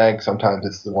off the bank. Sometimes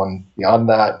it's the one beyond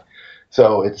that.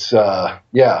 So it's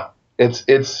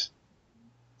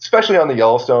especially on the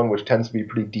Yellowstone, which tends to be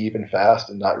pretty deep and fast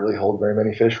and not really hold very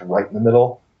many fish right in the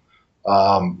middle.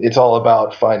 It's all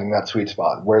about finding that sweet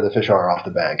spot where the fish are off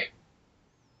the bank.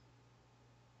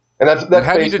 And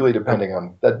that basically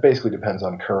depends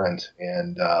on current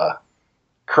and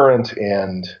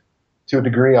to a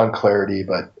degree on clarity,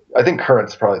 but I think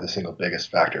current's probably the single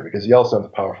biggest factor because Yellowstone's a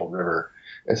powerful river,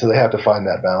 and so they have to find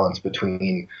that balance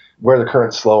between where the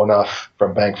current's slow enough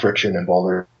from bank friction and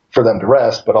boulder for them to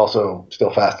rest, but also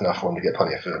still fast enough for them to get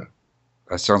plenty of food.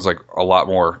 That sounds like a lot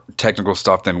more technical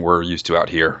stuff than we're used to out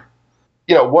here.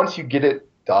 Once you get it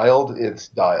dialed, it's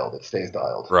dialed. It stays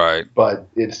dialed. Right. But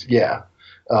it's, yeah.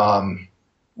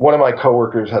 One of my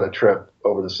coworkers had a trip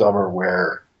over the summer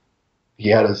where he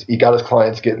got his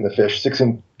clients getting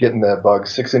the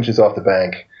bugs 6 inches off the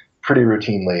bank pretty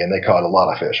routinely, and they caught a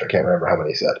lot of fish. I can't remember how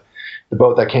many he said. The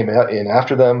boat that came in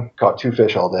after them caught 2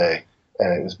 fish all day,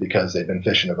 and it was because they'd been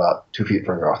fishing about 2 feet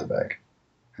further off the bank.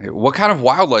 What kind of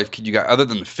wildlife can you guys, other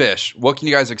than the fish, what can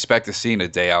you guys expect to see in a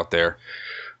day out there?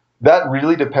 That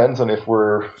really depends on if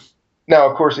now,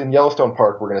 of course, in Yellowstone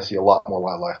Park, we're going to see a lot more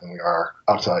wildlife than we are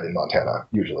outside in Montana,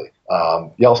 usually.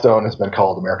 Yellowstone has been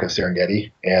called America's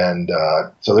Serengeti, and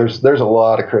so there's a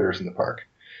lot of critters in the park.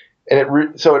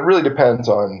 And so it really depends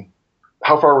on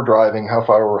how far we're driving, how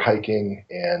far we're hiking,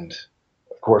 and,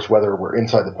 of course, whether we're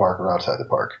inside the park or outside the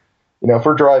park. If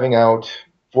we're driving out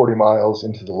 40 miles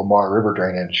into the Lamar River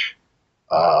drainage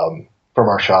from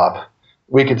our shop,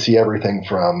 we could see everything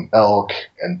from elk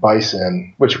and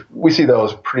bison, which we see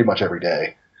those pretty much every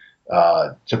day,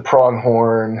 to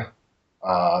pronghorn,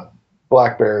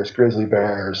 black bears, grizzly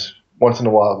bears. Once in a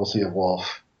while, we'll see a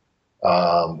wolf.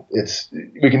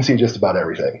 We can see just about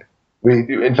everything.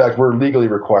 In fact, we're legally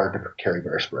required to carry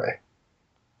bear spray.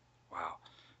 Wow.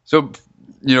 So,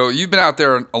 you've been out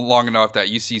there long enough that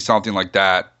you see something like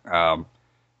that.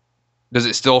 Does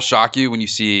it still shock you when you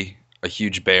see a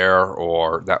huge bear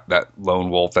or that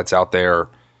lone wolf that's out there?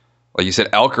 Like you said,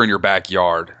 elk are in your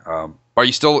backyard.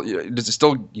 Does it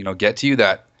still get to you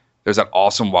that there's that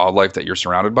awesome wildlife that you're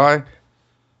surrounded by?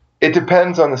 It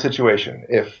depends on the situation.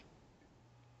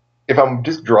 If I'm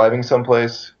just driving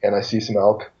someplace and I see some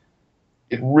elk,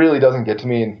 it really doesn't get to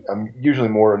me, and I'm usually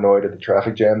more annoyed at the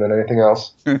traffic jam than anything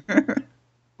else.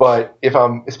 But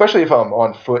especially if I'm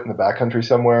on foot in the backcountry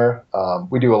somewhere,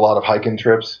 we do a lot of hiking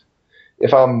trips.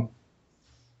 If I'm,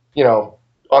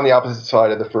 on the opposite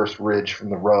side of the first ridge from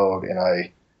the road and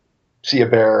I see a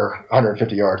bear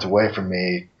 150 yards away from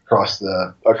me across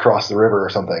the river or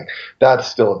something, that's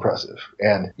still impressive.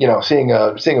 And, seeing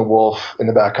a wolf in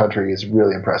the backcountry is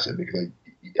really impressive because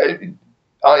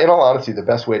in all honesty, the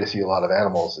best way to see a lot of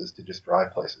animals is to just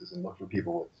drive places and look for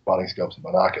people with spotting scopes and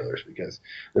binoculars because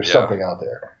there's something out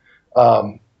there.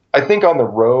 I think on the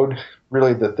road,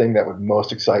 really the thing that would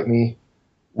most excite me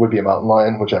would be a mountain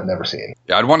lion, which I've never seen.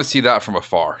 Yeah, I'd want to see that from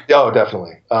afar. Oh,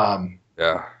 definitely.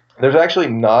 Yeah. There's actually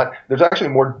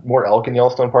more elk in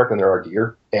Yellowstone Park than there are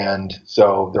deer, and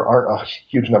so there aren't a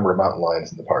huge number of mountain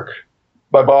lions in the park.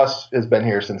 My boss has been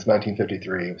here since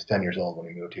 1953. He was 10 years old when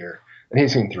he moved here, and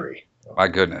he's seen 3. My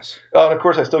goodness. Oh, and of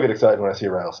course, I still get excited when I see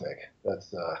a rattlesnake.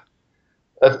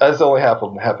 That's only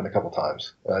happened a couple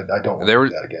times. I don't want to do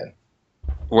that again.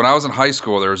 When I was in high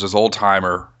school, there was this old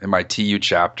timer in my TU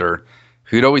chapter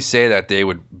who'd always say that they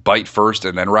would bite first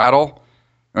and then rattle.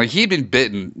 He'd been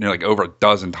bitten over a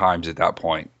dozen times at that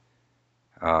point.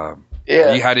 Yeah.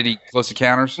 You had any close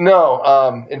encounters?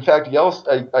 No. In fact,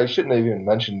 I shouldn't have even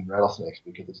mentioned rattlesnakes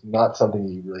because it's not something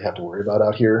you really have to worry about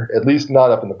out here, at least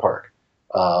not up in the park.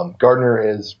 Gardner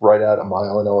is right at a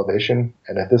mile in elevation,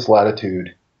 and at this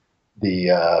latitude,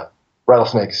 the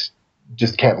rattlesnakes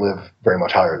just can't live very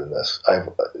much higher than this.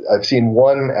 I've seen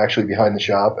one actually behind the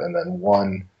shop, and then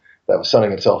one that was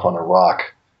sunning itself on a rock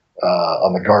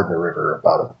on the Gardner River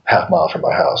about a half mile from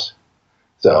my house.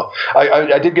 So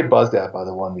I did get buzzed at by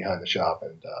the one behind the shop,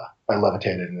 and I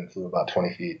levitated and it flew about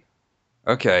 20 feet.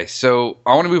 Okay, so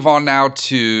I want to move on now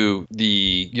to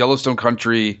the Yellowstone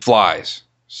Country flies.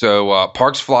 So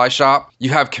Parks Fly Shop, you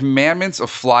have Commandments of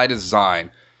Fly Design.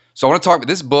 So I want to talk about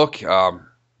this book.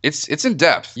 It's in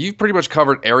depth. You've pretty much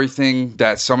covered everything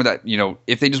that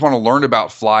if they just want to learn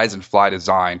about flies and fly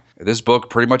design, this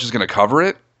book pretty much is going to cover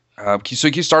it. So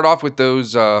can you start off with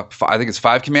those, I think it's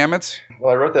 5 commandments?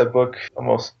 Well, I wrote that book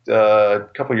almost a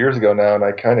couple years ago now, and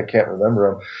I kind of can't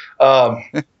remember them.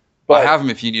 But I have them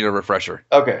if you need a refresher.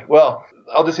 Okay, well,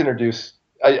 I'll just introduce.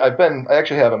 I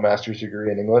actually have a master's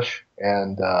degree in English,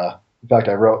 and in fact,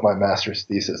 I wrote my master's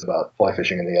thesis about fly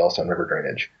fishing in the Yellowstone River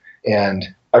drainage.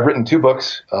 And I've written 2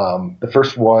 books. The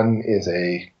first one is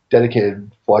a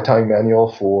dedicated fly tying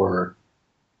manual for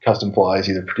custom flies,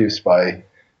 either produced by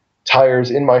tyers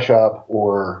in my shop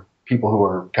or people who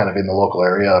are kind of in the local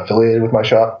area affiliated with my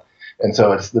shop. And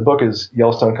so the book is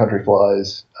Yellowstone Country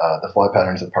Flies, the fly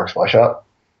patterns at Parks Fly Shop.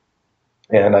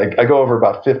 And I go over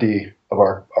about 50 of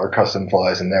our custom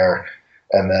flies in there,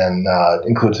 and then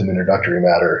include some introductory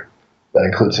matter that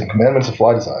includes some commandments of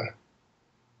fly design.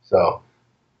 So, all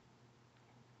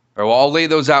right, well, I'll lay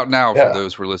those out now for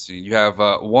those who are listening. You have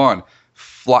 1,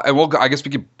 I guess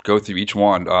we could go through each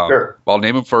one. Sure. I'll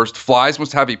name them first. Flies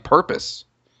must have a purpose.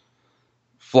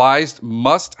 Flies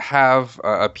must have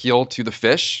appeal to the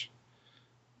fish.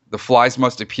 The flies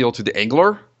must appeal to the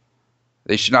angler.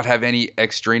 They should not have any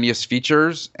extraneous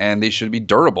features, and they should be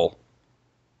durable.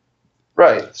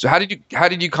 Right. So how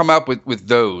did you come up with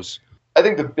those? I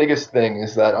think the biggest thing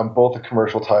is that I'm both a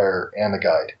commercial tyer and a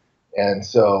guide. And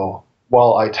so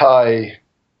while I tie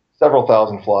several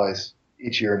thousand flies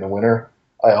each year in the winter,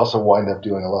 I also wind up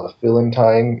doing a lot of fill-in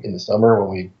tying in the summer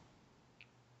when we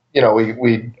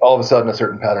all of a sudden a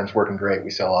certain pattern's working great. We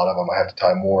sell out of them. I have to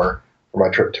tie more for my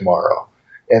trip tomorrow.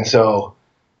 And so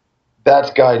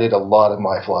that's guided a lot of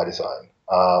my fly design.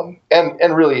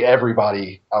 And really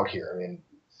everybody out here. I mean,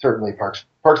 certainly Parks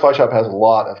Fly Shop has a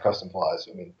lot of custom flies.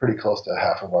 I mean, pretty close to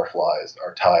half of our flies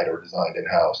are tied or designed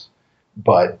in-house.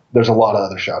 But there's a lot of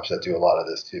other shops that do a lot of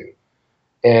this too.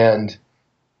 And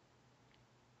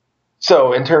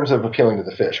so in terms of appealing to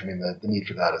the fish, I mean, the need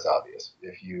for that is obvious.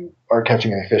 If you aren't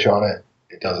catching any fish on it,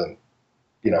 it doesn't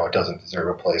deserve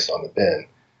a place on the bin.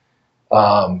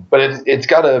 But it's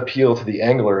got to appeal to the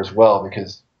angler as well,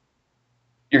 because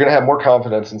you're going to have more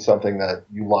confidence in something that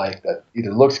you like that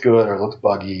either looks good or looks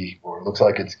buggy or looks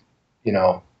like it's,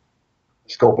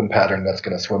 scope and pattern that's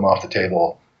going to swim off the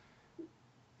table.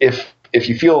 If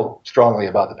you feel strongly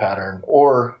about the pattern,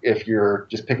 or if you're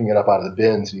just picking it up out of the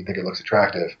bins and you think it looks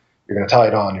attractive, you're going to tie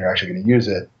it on, you're actually going to use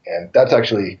it. And that's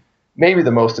actually maybe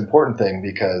the most important thing,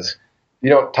 because if you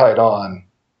don't tie it on,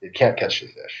 it can't catch the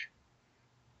fish.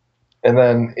 And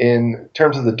then in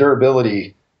terms of the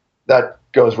durability, that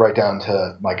goes right down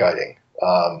to my guiding.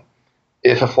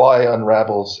 If a fly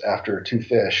unravels after 2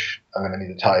 fish, I'm going to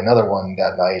need to tie another one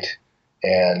that night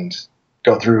and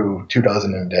go through 24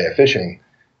 in a day of fishing.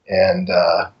 And,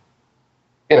 I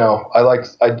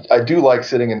do like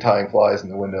sitting and tying flies in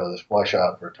the window of this fly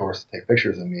shop for tourists to take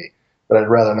pictures of me, but I'd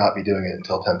rather not be doing it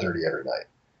until 10:30 every night.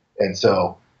 And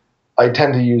so I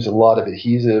tend to use a lot of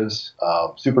adhesives,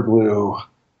 super glue,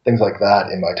 things like that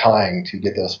in my tying to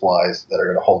get those flies that are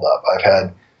going to hold up. I've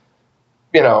had,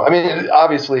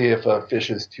 obviously if a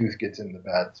fish's tooth gets in the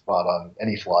bad spot on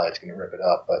any fly, it's going to rip it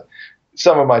up. But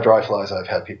some of my dry flies, I've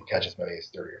had people catch as many as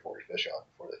 30 or 40 fish on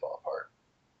before they fall apart.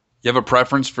 You have a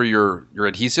preference for your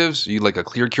adhesives? You like a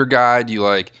Clear Cure guide? You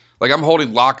like I'm holding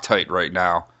Loctite right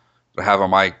now that I have on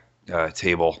my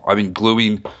table. I've been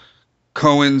gluing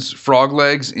Cohen's frog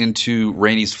legs into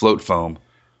Rainey's float foam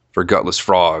for gutless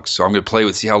frogs. So I'm going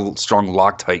to see how strong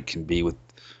Loctite can be with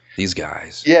these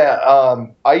guys. Yeah,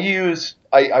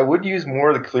 I would use more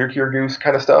of the Clear Cure Goose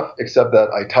kind of stuff, except that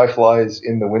I tie flies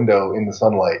in the window in the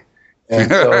sunlight.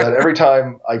 And so that every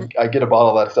time I get a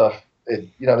bottle of that stuff,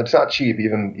 it's not cheap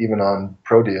even on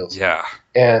pro deals. Yeah.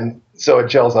 And so it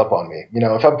gels up on me.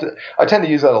 I tend to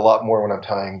use that a lot more when I'm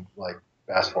tying like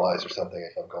bass flies or something,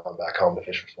 if I'm going back home to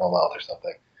fish for smallmouth or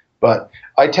something. But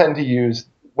I tend to use,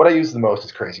 what I use the most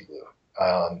is Crazy Glue.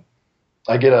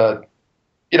 I get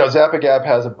Zap-A-Gap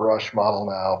has a brush model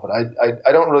now, but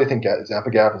I don't really think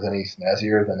Zap-A-Gap is any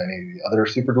snazzier than any of the other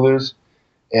super glues.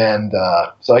 And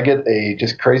so I get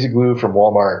just Crazy Glue from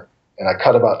Walmart, and I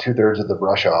cut about 2/3 of the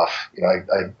brush off.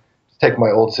 I take my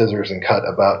old scissors and cut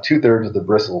about 2/3 of the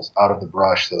bristles out of the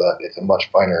brush so that it's a much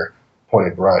finer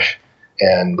pointed brush.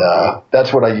 And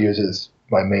that's what I use as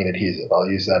my main adhesive. I'll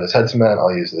use that as head cement.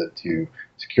 I'll use it to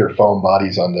secure foam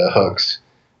bodies onto hooks.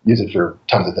 Use it for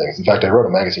tons of things. In fact, I wrote a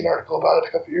magazine article about it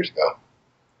a couple of years ago.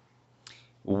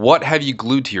 What have you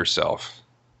glued to yourself?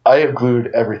 I have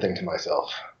glued everything to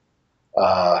myself.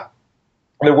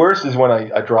 The worst is when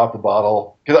I drop the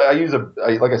bottle, because I use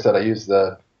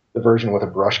the version with a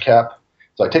brush cap.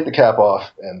 So I take the cap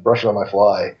off and brush it on my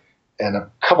fly, and a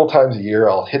couple times a year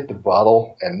I'll hit the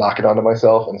bottle and knock it onto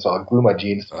myself, and so I'll glue my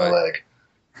jeans to my leg.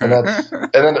 And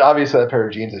and then obviously that pair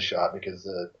of jeans is shot because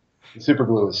the super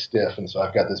glue is stiff, and so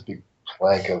I've got this big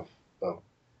plank of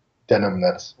denim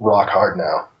that's rock hard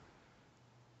now.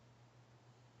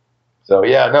 So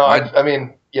yeah, no,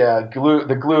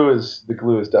 the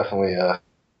glue is definitely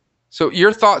So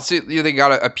your thoughts, they got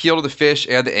to appeal to the fish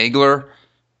and the angler.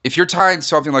 If you're tying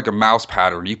something like a mouse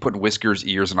pattern, you put whiskers,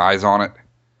 ears, and eyes on it?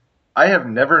 I have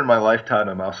never in my life tied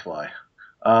a mouse fly.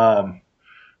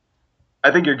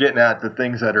 I think you're getting at the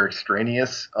things that are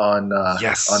extraneous on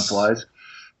flies.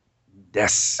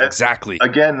 Yes, exactly.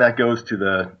 Again, that goes to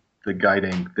the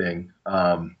guiding thing.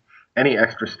 Any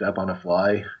extra step on a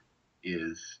fly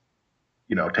is,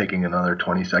 taking another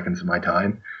 20 seconds of my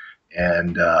time.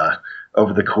 And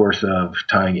over the course of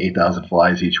tying 8,000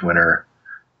 flies each winter,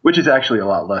 which is actually a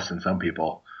lot less than some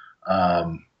people,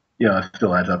 it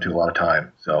still adds up to a lot of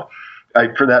time. So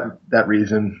for that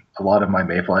reason, a lot of my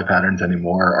mayfly patterns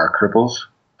anymore are cripples.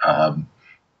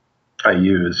 I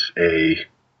use a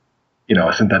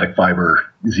synthetic fiber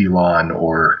Zelon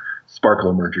or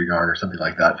sparkle emerger yarn or something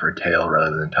like that for a tail,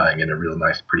 rather than tying in a real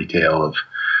nice, pretty tail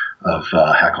of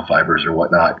hackle fibers or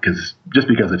whatnot, because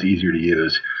it's easier to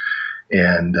use.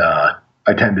 And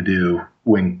I tend to do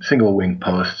single wing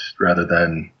posts rather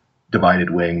than divided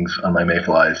wings on my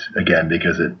mayflies, again,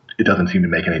 because it doesn't seem to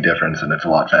make any difference, and it's a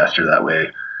lot faster that way.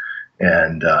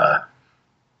 And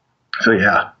so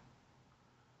yeah,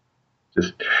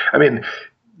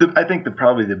 I think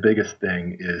probably the biggest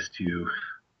thing is to,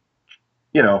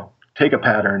 take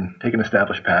an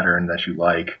established pattern that you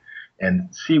like and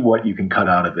see what you can cut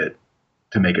out of it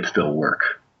to make it still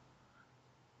work.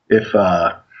 If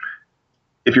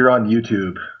you're on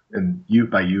YouTube, and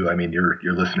by you, I mean your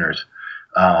listeners,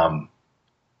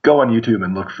 go on YouTube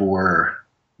and look for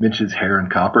Minch's Hair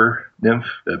and Copper Nymph,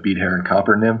 the bead hair and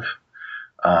copper nymph.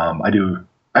 I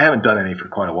haven't done any for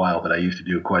quite a while, but I used to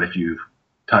do quite a few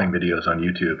tying videos on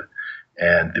YouTube.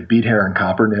 And the bead hair and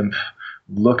copper nymph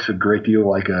looks a great deal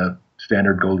like a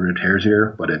standard gold-ribbed hare's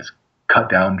ear, but it's cut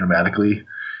down dramatically,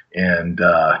 and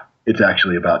it's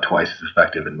actually about twice as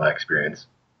effective in my experience.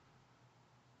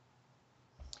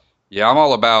 Yeah, I'm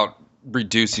all about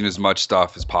reducing as much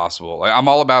stuff as possible. Like, I'm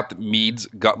all about the Mead's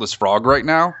Gutless Frog right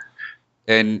now,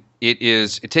 and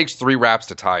it takes 3 wraps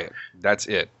to tie it. That's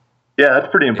it. Yeah,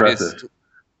 that's pretty impressive.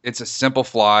 It's a simple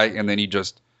fly, and then you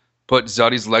just put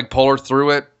Zuddy's leg puller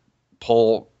through it,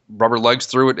 pull rubber legs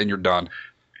through it, and you're done.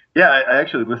 Yeah, I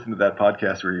actually listened to that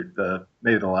podcast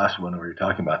maybe the last one where you're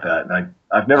talking about that, and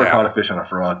I've never caught a fish on a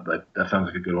frog, but that sounds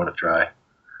like a good one to try.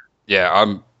 Yeah,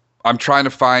 I'm trying to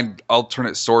find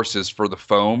alternate sources for the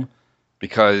foam,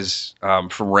 because from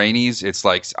Rainey's, it's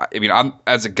like, I mean, I'm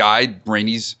as a guide,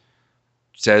 Rainey's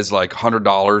says like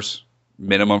 $100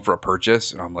 minimum for a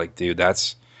purchase, and I'm like, dude,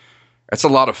 that's a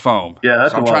lot of foam. Yeah,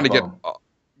 that's so I'm a lot trying of to foam.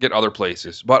 get other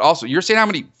places. But also, you're saying how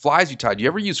many flies you tied. Do you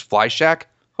ever use Fly Shack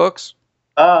hooks?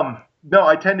 No,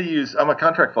 I tend to use. I'm a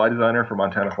contract fly designer for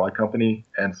Montana Fly Company,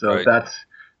 and so that's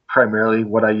primarily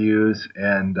what I use.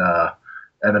 And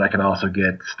then I can also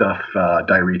get stuff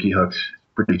Dairiki hooks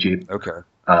pretty cheap. Okay.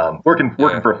 Working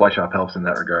for a fly shop helps in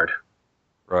that regard.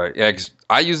 Right. Yeah. 'Cause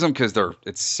I use them because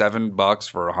it's $7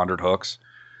 for 100 hooks.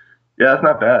 Yeah, that's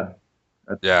not bad.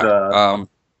 Yeah.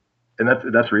 And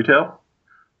that's retail.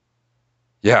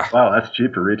 Yeah. Wow, that's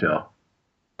cheap for retail.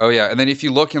 Oh yeah. And then if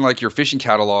you look in like your fishing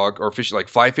catalog or like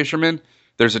Fly Fisherman,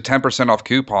 there's a 10% off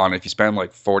coupon. If you spend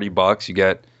like $40, you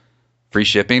get free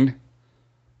shipping.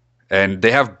 And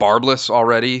they have barbless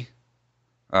already.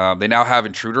 They now have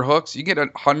intruder hooks. You get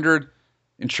 100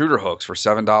 intruder hooks for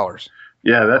 $7.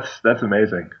 Yeah, that's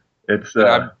amazing. It's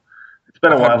been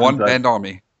a while. Had one bend on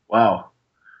me. Wow.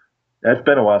 Yeah, it's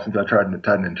been a while since I tried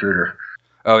an intruder.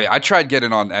 Oh yeah, I tried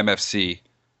getting on MFC,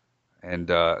 and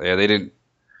they didn't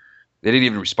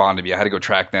even respond to me. I had to go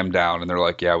track them down, and they're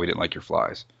like, "Yeah, we didn't like your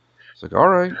flies." It's like, all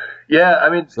right. Yeah, I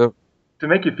mean, to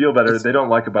make you feel better, they don't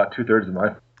like about 2/3 of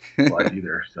my flies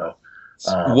either. So,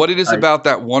 what it is about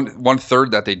that one third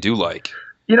that they do like?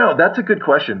 That's a good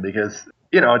question, because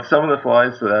it's some of the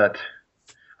flies that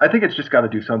I think it's just got to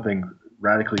do something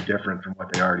radically different from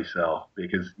what they already sell,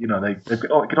 because they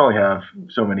can only have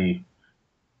so many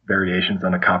variations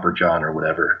on a copper john or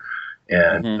whatever,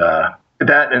 and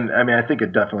I think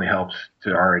it definitely helps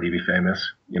to already be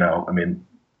famous. I mean,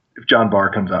 if John Barr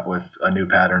comes out with a new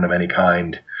pattern of any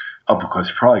kind,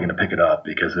 Uppercut's probably going to pick it up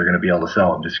because they're going to be able to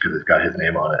sell them just because it's got his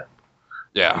name on it.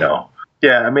 Yeah.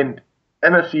 Yeah, I mean,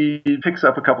 MFC picks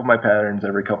up a couple of my patterns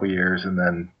every couple of years, and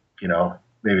then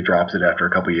maybe drops it after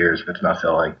a couple of years if it's not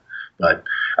selling. But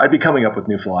I'd be coming up with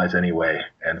new flies anyway,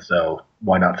 and so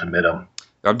why not submit them?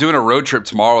 I'm doing a road trip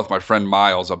tomorrow with my friend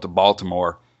Miles up to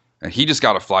Baltimore, and he just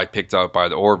got a fly picked up by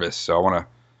the Orvis. So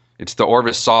it's the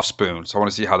Orvis Soft Spoon. So I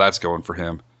want to see how that's going for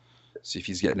him. See if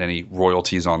he's getting any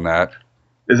royalties on that.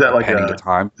 Is that like a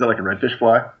redfish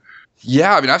fly?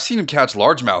 Yeah, I mean, I've seen him catch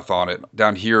largemouth on it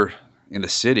down here in the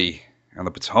city on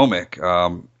the Potomac.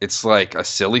 It's like a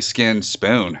silly skin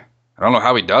spoon. I don't know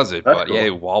how he does it, but cool. Yeah, he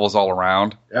wobbles all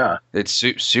around. Yeah. It's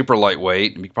super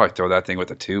lightweight. You could probably throw that thing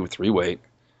with a 2 or 3 weight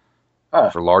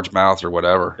for largemouth or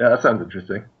whatever. Yeah, that sounds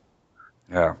interesting.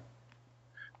 Yeah.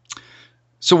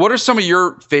 So what are some of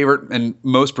your favorite and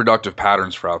most productive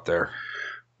patterns for out there?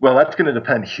 Well, that's going to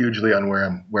depend hugely on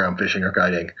where I'm fishing or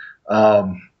guiding.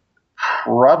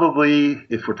 Probably,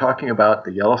 if we're talking about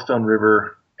the Yellowstone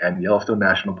River and Yellowstone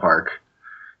National Park,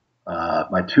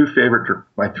 my 3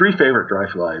 favorite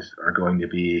dry flies are going to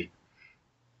be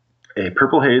a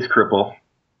purple haze cripple,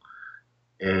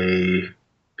 a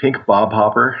pink bob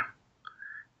hopper,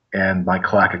 and my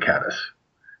Clackacatus.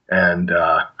 And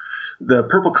the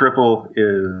purple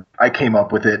cripple I came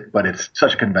up with it, but it's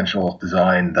such a conventional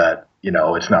design that,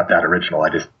 it's not that original. I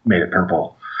just made it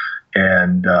purple.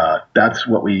 And that's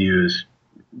what we use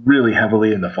really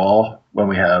heavily in the fall when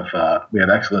we have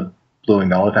excellent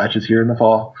blue-winged olive hatches here in the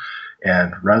fall.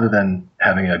 And rather than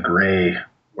having a gray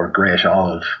or grayish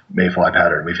olive mayfly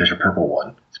pattern, we fish a purple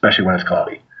one, especially when it's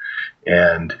cloudy.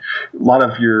 And a lot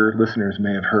of your listeners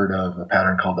may have heard of a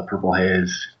pattern called the Purple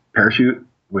Haze Parachute,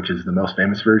 which is the most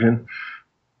famous version.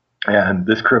 And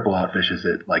this cripple outfishes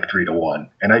it like 3-1.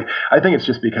 And I think it's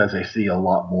just because I see a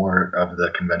lot more of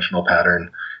the conventional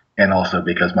pattern, and also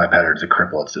because my pattern is a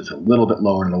cripple. It sits a little bit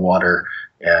lower in the water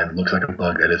and looks like a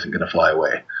bug that isn't going to fly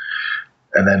away.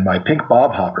 And then my pink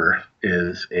bob hopper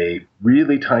is a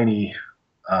really tiny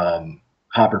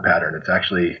hopper pattern. It's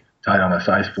actually tied on a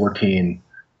size 14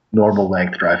 normal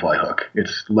length dry fly hook.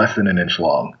 It's less than an inch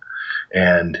long.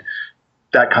 And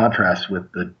that contrasts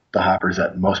with the hoppers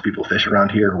that most people fish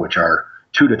around here, which are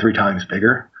 2 to 3 times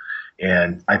bigger.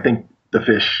 And I think the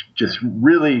fish just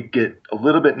really get a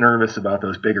little bit nervous about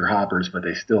those bigger hoppers, but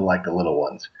they still like the little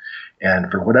ones. And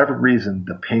for whatever reason,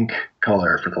 the pink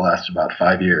color for the last about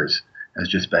 5 years has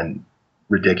just been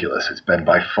ridiculous. It's been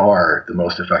by far the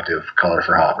most effective color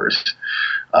for hoppers.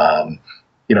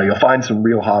 You'll find some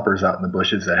real hoppers out in the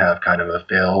bushes that have kind of a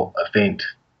faint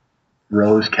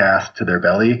rose cast to their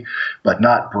belly, but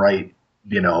not bright,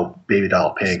 baby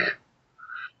doll pink.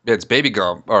 It's baby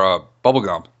gum or bubble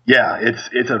gum. Yeah,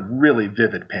 it's a really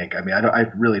vivid pink. I mean, I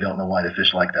really don't know why they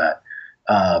fish like that.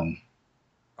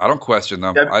 I don't question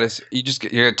them. Yeah, you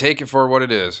gotta take it for what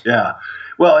it is. Yeah,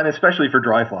 well, and especially for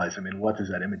dry flies. I mean, what does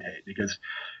that imitate? Because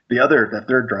the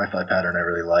third dry fly pattern I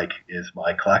really like is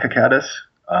my Clackacatus,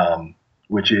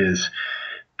 which is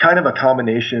kind of a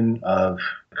combination of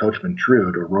Coachman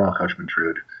Trude or Royal Coachman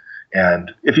Trude.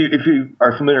 And if you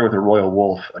are familiar with a Royal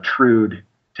Wolf, a Trude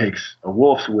takes a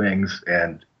wolf's wings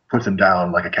and puts them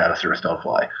down like a caddis or a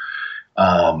stonefly.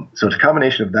 So it's a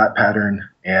combination of that pattern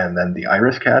and then the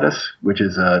Iris caddis, which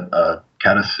is a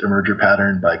caddis emerger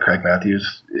pattern by Craig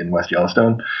Matthews in West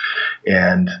Yellowstone.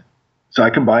 And so I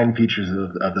combine features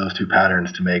of those two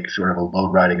patterns to make sort of a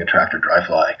load riding attractor dry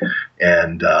fly.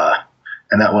 And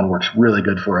that one works really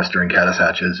good for us during caddis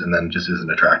hatches and then just as an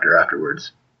attractor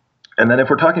afterwards. And then if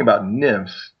we're talking about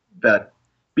nymphs, that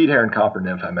bead heron copper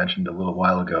nymph I mentioned a little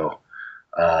while ago,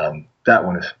 that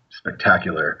one is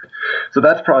spectacular. So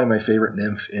that's probably my favorite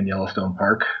nymph in Yellowstone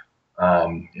Park,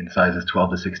 in sizes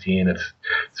 12 to 16. It's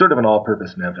sort of an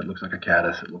all-purpose nymph. It looks like a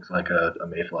caddis. It looks like a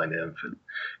mayfly nymph.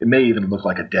 It may even look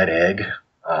like a dead egg.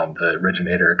 The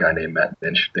originator, a guy named Matt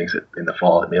Lynch, thinks that in the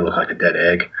fall it may look like a dead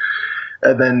egg.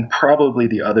 And then probably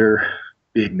the other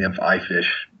big nymph I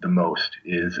fish the most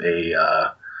is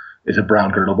a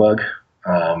brown girdle bug.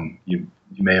 You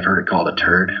may have heard it called a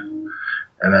turd,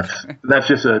 and that's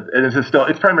just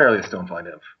it's primarily a stonefly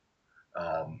nymph.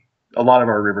 A lot of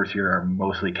our rivers here are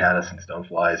mostly caddis and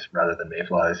stoneflies rather than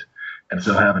mayflies, and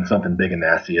so having something big and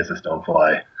nasty as a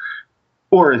stonefly,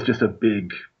 or as just a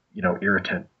big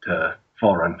irritant to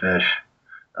fall run fish,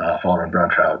 fall run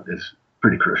brown trout, is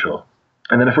pretty crucial.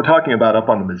 And then if we're talking about up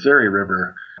on the Missouri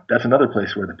River, that's another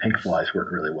place where the pink flies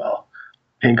work really well.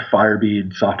 Pink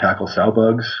firebead soft tackle sow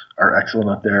bugs are excellent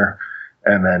up there.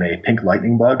 And then a pink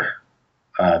lightning bug.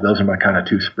 Those are my kind of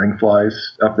two spring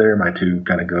flies up there, my two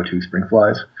kind of go-to spring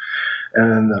flies.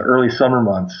 And in the early summer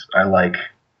months, I like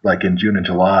in June and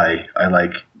July, I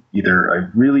like either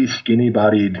a really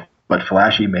skinny-bodied but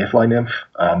flashy mayfly nymph.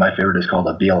 My favorite is called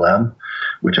a BLM,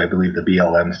 which I believe the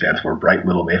BLM stands for Bright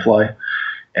Little Mayfly.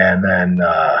 And then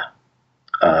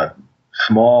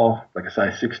small, like a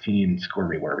size 16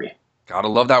 squirmy wormy. Gotta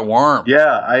love that worm.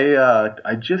 Yeah,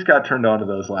 I just got turned on to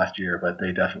those last year, but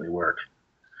they definitely work.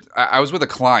 I was with a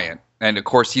client, and of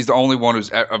course he's the only one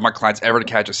of my clients ever to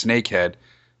catch a snakehead.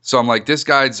 So I'm like, this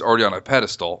guy's already on a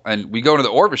pedestal. And we go to the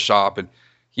Orvis shop, and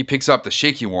he picks up the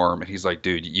shaky worm, and he's like,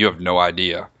 dude, you have no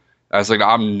idea. I was like,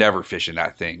 I'm never fishing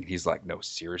that thing. He's like, no,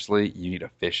 seriously, you need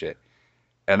to fish it.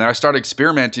 And then I started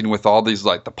experimenting with all these,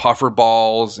 like the puffer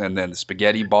balls and then the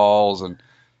spaghetti balls.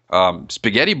 And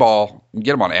spaghetti ball, you can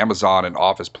get them on Amazon and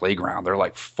Office Playground. They're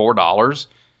like $4,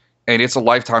 and it's a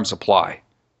lifetime supply.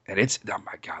 And oh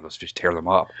my God, those fish tear them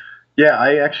up. Yeah,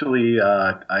 I actually,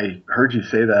 I heard you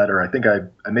say that, or I think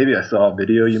maybe I saw a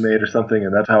video you made or something,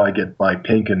 and that's how I get my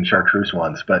pink and chartreuse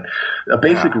ones. But a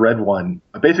basic red one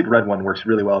works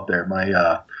really well up there.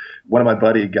 One of my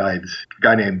buddy guides, a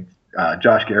guy named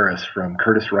Josh Garris from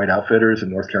Curtis Wright Outfitters in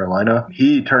North Carolina.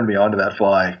 He turned me on to that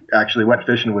fly, actually went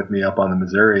fishing with me up on the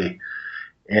Missouri,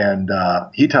 and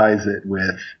he ties it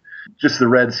with just the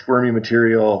red squirmy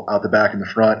material out the back and the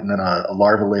front, and then a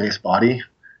larva lace body.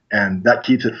 And that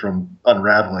keeps it from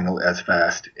unraveling as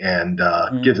fast and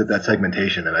gives it that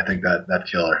segmentation. And I think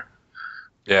that's killer.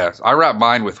 Yeah, I wrap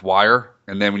mine with wire,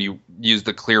 and then when you use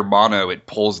the clear mono, it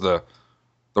pulls the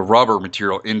rubber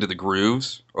material into the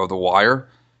grooves of the wire,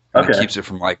 and it keeps it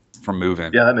from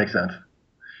moving. Yeah, that makes sense.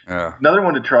 Yeah. Another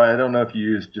one to try. I don't know if you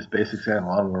use just basic San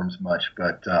Juan worms much,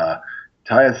 but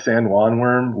tie a San Juan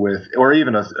worm with, or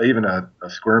even a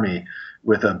squirmy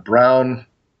with a brown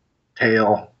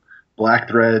tail, black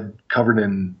thread covered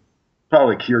in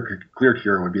probably clear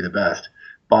cure would be the best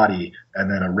body,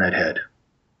 and then a red head.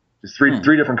 Just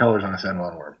three different colors on a San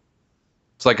Juan worm.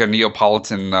 It's like a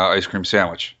Neapolitan ice cream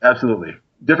sandwich. Absolutely.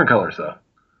 Different colors, though.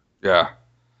 Yeah.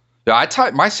 Yeah,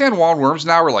 my San Juan worms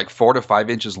now are like 4 to 5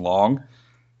 inches long,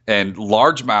 and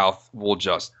largemouth will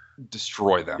just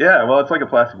destroy them. Yeah, well, it's like a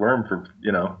plastic worm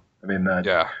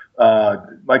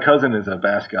my cousin is a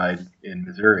bass guide in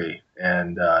Missouri,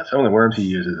 and some of the worms he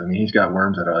uses, he's got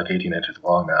worms that are like 18 inches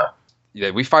long now.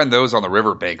 Yeah, we find those on the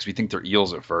riverbanks. We think they're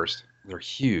eels at first. They're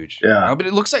huge. Yeah. But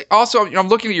it looks like, also, I'm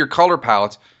looking at your color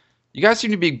palettes. You guys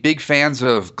seem to be big fans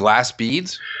of glass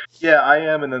beads. Yeah, I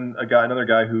am, and then another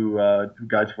guy who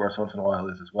guides for us once in a while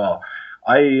is as well.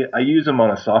 I use them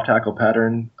on a soft tackle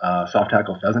pattern, soft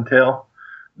tackle pheasant tail,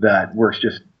 that works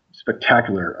just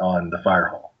spectacular on the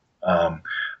Firehole.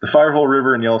 The Firehole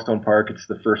River in Yellowstone Park, it's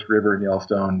the first river in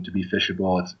Yellowstone to be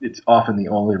fishable. It's often the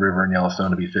only river in Yellowstone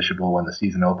to be fishable when the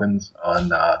season opens on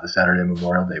the Saturday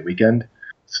Memorial Day weekend.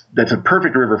 That's a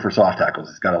perfect river for soft tackles.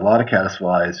 It's got a lot of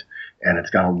caddisflies, and it's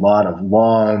got a lot of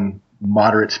long,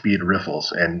 moderate speed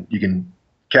riffles, and you can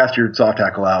cast your soft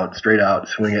tackle out, straight out,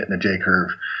 swing it in a J curve,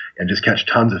 and just catch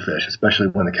tons of fish, especially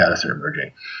when the caddis are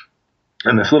emerging.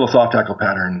 And this little soft tackle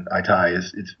pattern I tie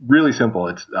it's really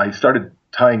simple. I started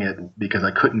tying it because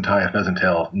I couldn't tie a pheasant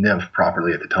tail nymph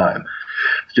properly at the time.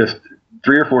 It's just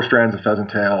 3 or 4 strands of pheasant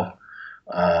tail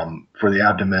for the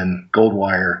abdomen, gold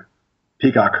wire,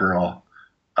 peacock curl,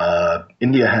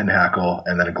 India hen hackle,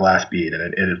 and then a glass bead,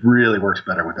 and it really works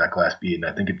better with that glass bead. And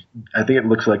I think it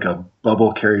looks like a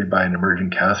bubble carried by an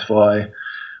emerging caddisfly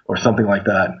or something like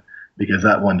that, because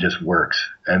that one just works.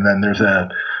 And then there's a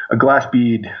glass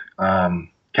bead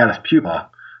caddis pupa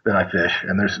that I fish,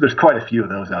 and there's quite a few of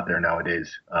those out there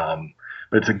nowadays. But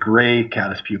it's a gray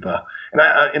caddis pupa,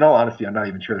 and in all honesty, I'm not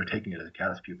even sure they're taking it as a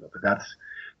caddis pupa, but that's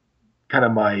kind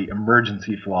of my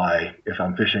emergency fly if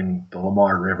I'm fishing the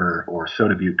Lamar River or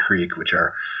Soda Butte Creek, which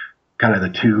are kind of the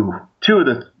two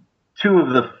of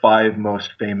the 5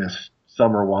 most famous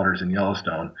summer waters in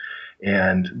Yellowstone.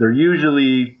 And they're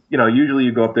usually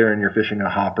you go up there and you're fishing a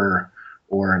hopper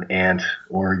or an ant,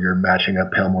 or you're matching a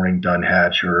pale morning dun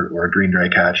hatch or a green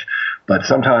drake hatch. But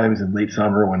sometimes in late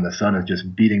summer, when the sun is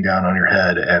just beating down on your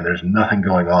head and there's nothing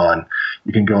going on,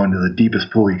 you can go into the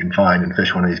deepest pool you can find and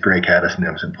fish one of these gray caddis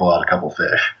nymphs and pull out a couple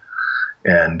fish.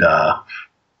 And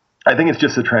I think it's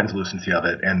just the translucency of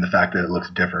it and the fact that it looks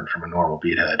different from a normal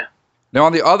beadhead. Now,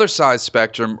 on the other side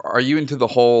spectrum, are you into the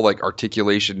whole like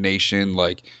articulation nation,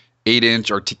 like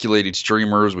 8-inch articulated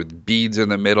streamers with beads in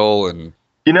the middle? And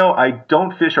I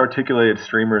don't fish articulated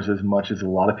streamers as much as a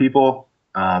lot of people.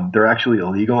 They're actually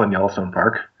illegal in Yellowstone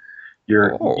Park.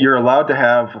 You're allowed to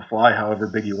have a fly however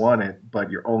big you want it,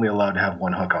 but you're only allowed to have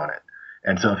one hook on it.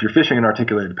 And so if you're fishing an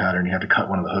articulated pattern, you have to cut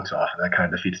one of the hooks off, and that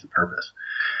kind of defeats the purpose.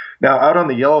 Now, out on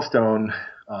the Yellowstone,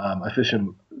 I fish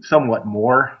them somewhat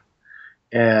more,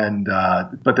 and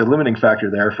but the limiting factor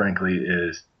there, frankly,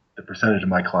 is the percentage of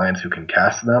my clients who can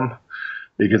cast them.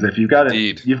 Because if you've got an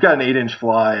 8-inch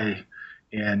fly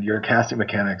and your casting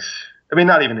mechanics,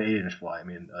 not even an 8-inch fly,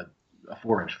 a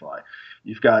 4-inch fly,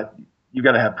 you've got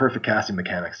to have perfect casting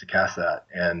mechanics to cast that.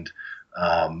 And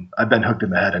I've been hooked in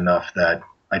the head enough that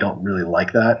I don't really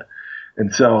like that.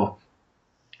 And so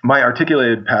my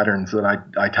articulated patterns that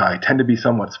I tie tend to be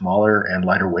somewhat smaller and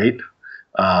lighter weight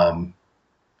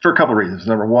for a couple of reasons.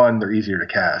 Number one, they're easier to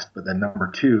cast. But then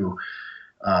number two,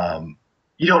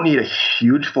 you don't need a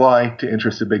huge fly to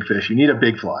interest a big fish. You need a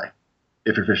big fly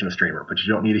if you're fishing a streamer, but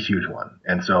you don't need a huge one.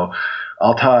 And so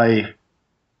I'll tie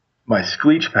my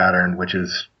Skleech pattern, which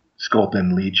is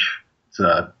sculpin leech. It's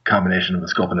a combination of the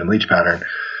sculpin and leech pattern.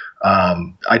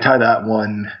 I tie that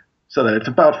one so that it's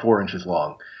about 4 inches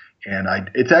long. And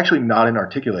it's actually not an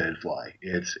articulated fly.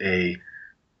 It's a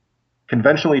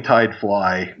conventionally tied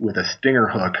fly with a stinger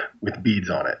hook with beads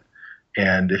on it.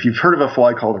 And if you've heard of a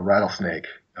fly called a rattlesnake,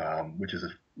 which is a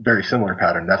very similar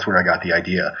pattern, that's where I got the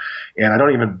idea. And I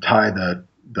don't even tie the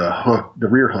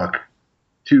rear hook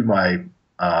to my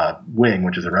wing,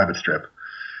 which is a rabbit strip.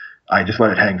 I just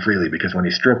let it hang freely, because when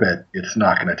you strip it, it's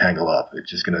not going to tangle up. It's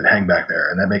just going to hang back there,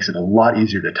 and that makes it a lot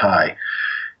easier to tie.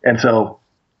 And so,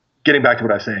 getting back to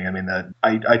what I was saying, I mean,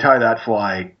 I tie that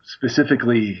fly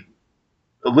specifically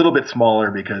a little bit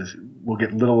smaller because we'll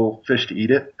get little fish to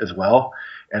eat it as well.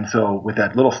 And so with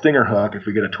that little stinger hook, if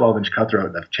we get a 12-inch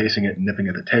cutthroat that's chasing it and nipping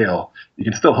at the tail, you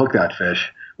can still hook that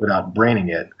fish without braining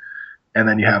it. And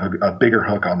then you have a bigger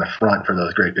hook on the front for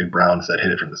those great big browns that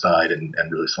hit it from the side and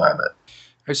really slam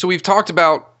it. So we've talked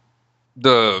about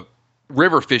the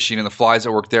river fishing and the flies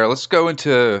that work there. Let's go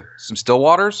into some still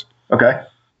waters. Okay.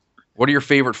 What are your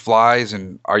favorite flies,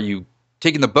 and are you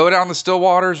taking the boat out on the still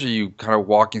waters, or are you kind of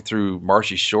walking through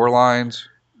marshy shorelines?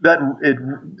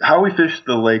 How we fish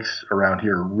the lakes around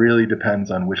here really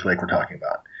depends on which lake we're talking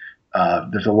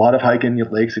about. There's a lot of hiking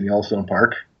lakes in Yellowstone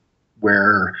Park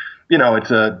where,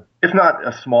 it's not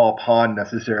a small pond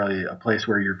necessarily, a place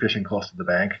where you're fishing close to the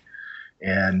bank.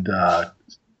 And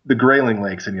the grayling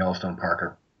lakes in Yellowstone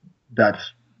Park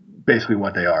that's basically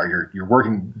what they are. You're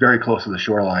working very close to the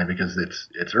shoreline because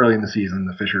it's early in the season.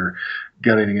 The fish are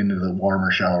getting into the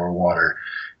warmer, shallower water.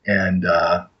 And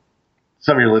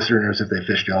some of your listeners, if they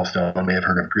fished Yellowstone, may have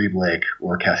heard of Grebe Lake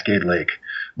or Cascade Lake.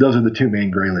 Those are the two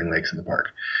main grayling lakes in the park.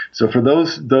 So for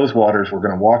those waters, we're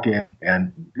going to walk in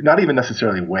and not even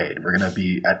necessarily wade. We're going to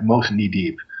be at most knee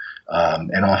deep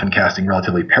and often casting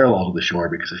relatively parallel to the shore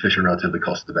because the fish are relatively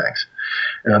close to the banks.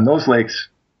 And on those lakes,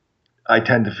 I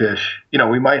tend to fish,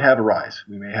 we might have a rise.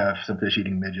 We may have some fish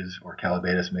eating midges or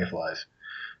Calabatus mayflies.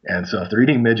 And so if they're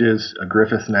eating midges, a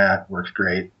Griffith gnat works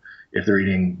great. If they're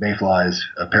eating mayflies,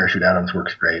 a Parachute Adams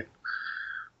works great.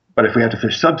 But if we have to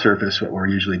fish subsurface, what we're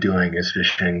usually doing is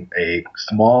fishing a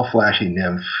small flashy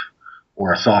nymph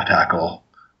or a soft tackle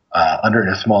under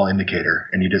a small indicator.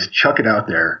 And you just chuck it out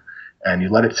there and you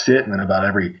let it sit. And then about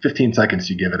every 15 seconds,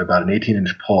 you give it about an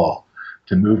 18-inch pull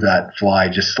to move that fly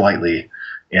just slightly.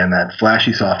 And that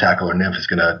flashy soft tackle or nymph is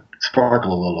going to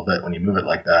sparkle a little bit when you move it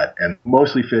like that. And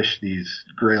mostly fish these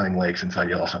grayling lakes inside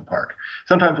Yellowstone Park.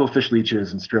 Sometimes we'll fish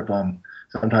leeches and strip them.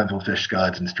 Sometimes we'll fish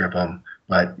scuds and strip them.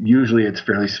 But usually it's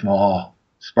fairly small,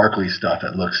 sparkly stuff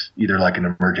that looks either like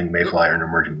an emerging mayfly or an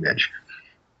emerging midge.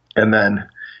 And then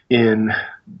in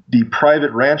the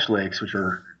private ranch lakes, which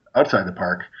are outside the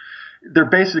park, they're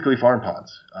basically farm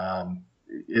ponds.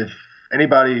 If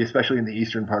anybody, especially in the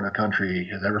eastern part of the country,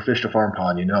 has ever fished a farm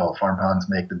pond, farm ponds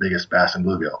make the biggest bass and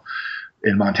bluegill.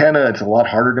 In Montana, it's a lot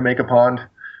harder to make a pond,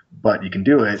 but you can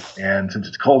do it. And since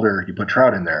it's colder, you put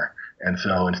trout in there. And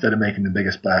so instead of making the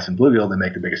biggest bass and bluegill, they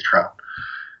make the biggest trout.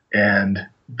 And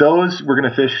those we're going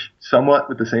to fish somewhat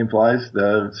with the same flies,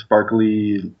 the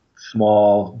sparkly,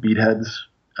 small beadheads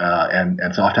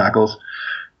and soft tackles.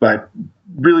 But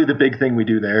really the big thing we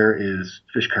do there is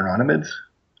fish chironomids.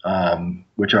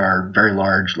 Which are very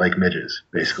large lake midges,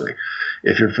 basically.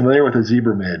 If you're familiar with a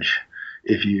zebra midge,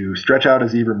 if you stretch out a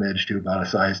zebra midge to about a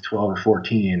size 12 or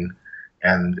 14,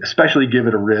 and especially give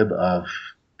it a rib of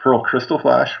pearl crystal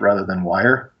flash rather than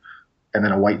wire, and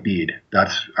then a white bead,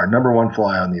 that's our number one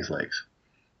fly on these lakes.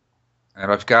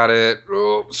 And I've got it,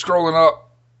 scrolling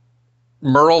up,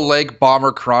 Merle Lake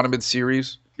Bomber Chironomid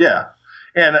series. Yeah.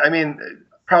 And I mean,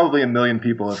 probably a million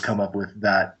people have come up with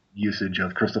that usage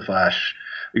of crystal flash,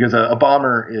 because a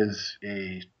bomber is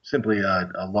simply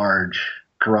a large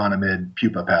chironomid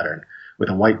pupa pattern with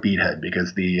a white bead head,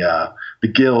 because the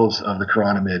gills of the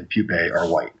chironomid pupae are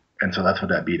white, and so that's what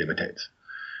that bead imitates.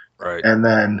 Right. And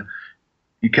then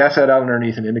you cast that out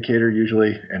underneath an indicator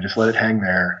usually, and just let it hang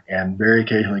there, and very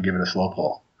occasionally give it a slow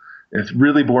pull. It's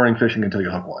really boring fishing until you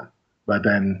hook one, but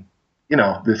then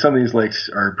some of these lakes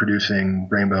are producing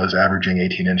rainbows averaging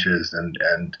 18 inches and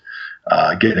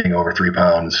getting over 3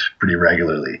 pounds pretty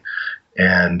regularly.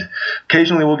 And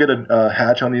occasionally we'll get a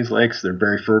hatch on these lakes. They're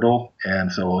very fertile. And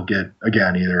so we'll get,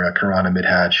 again, either a chironomid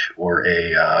hatch or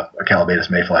a Calabatus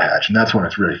mayfly hatch. And that's when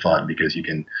it's really fun, because you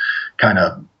can kind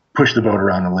of push the boat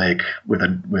around the lake with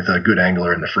a good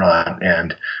angler in the front.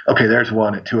 And, okay, there's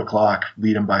one at 2 o'clock,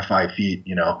 lead them by 5 feet,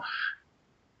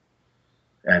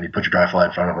 and you put your dry fly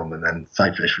in front of them and then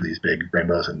sight fish for these big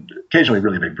rainbows and occasionally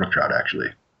really big brook trout, actually.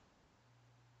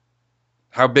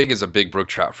 How big is a big brook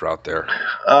trout for out there?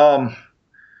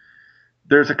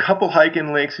 There's a couple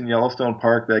hiking lakes in Yellowstone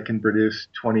Park that can produce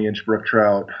 20-inch brook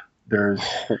trout.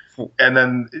 And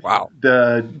then wow.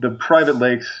 The private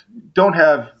lakes don't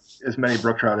have as many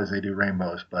brook trout as they do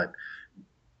rainbows, but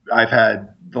I've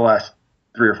had the last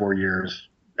 3 or 4 years,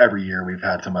 every year we've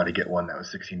had somebody get one that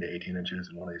was 16 to 18 inches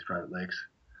in one of these private lakes.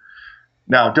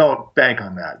 Now, don't bank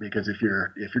on that, because if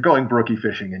you're going brookie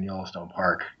fishing in Yellowstone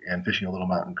Park and fishing a little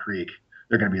mountain creek,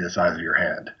 they're going to be the size of your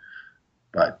hand.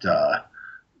 But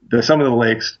some of the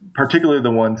lakes, particularly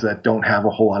the ones that don't have a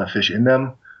whole lot of fish in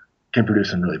them, can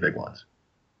produce some really big ones.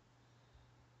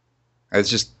 It's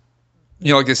just,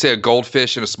 like they say, a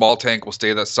goldfish in a small tank will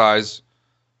stay that size,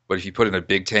 but if you put it in a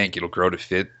big tank, it'll grow to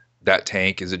fit that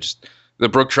tank. Is it just the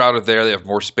brook trout are there? They have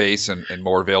more space and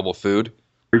more available food.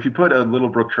 If you put a little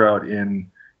brook trout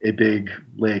in a big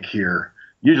lake here,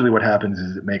 usually what happens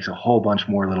is it makes a whole bunch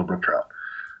more little brook trout.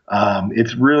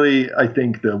 It's really, I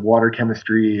think, the water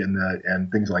chemistry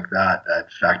and things like that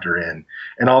factor in,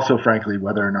 and also, frankly,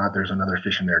 whether or not there's another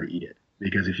fish in there to eat it.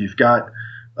 Because if you've got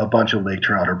a bunch of lake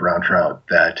trout or brown trout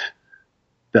that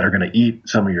are going to eat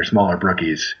some of your smaller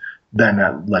brookies, then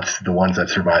that lets the ones that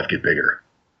survive get bigger.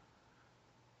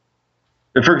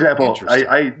 And for example,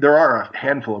 there are a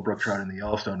handful of brook trout in the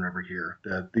Yellowstone River here.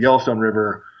 The Yellowstone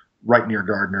River, right near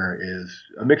Gardner, is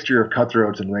a mixture of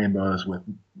cutthroats and rainbows with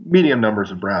medium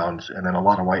numbers of browns and then a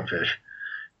lot of whitefish.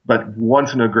 But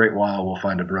once in a great while, we'll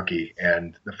find a brookie.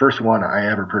 And the first one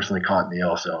I ever personally caught in the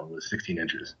Yellowstone was 16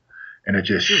 inches. And it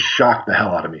just shocked the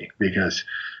hell out of me because,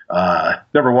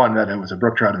 number one, that it was a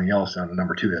brook trout in the Yellowstone, and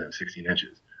number two, that it was 16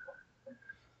 inches.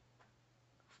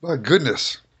 My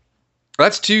goodness.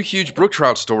 That's two huge brook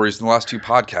trout stories in the last two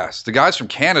podcasts. The guys from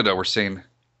Canada were saying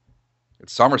at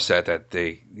Somerset that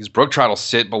these brook trout will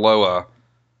sit below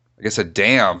a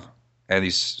dam, and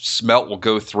these smelt will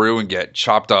go through and get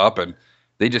chopped up, and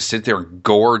they just sit there and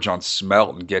gorge on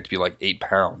smelt and get to be like 8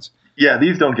 pounds. Yeah,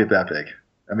 these don't get that big.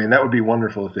 I mean, that would be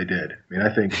wonderful if they did. I mean,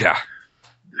 I think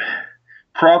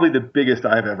probably the biggest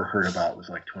I've ever heard about was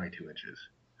like 22 inches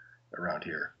around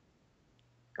here.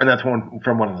 And that's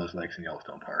from one of those lakes in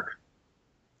Yellowstone Park.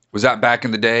 Was that back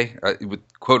in the day? With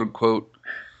quote unquote,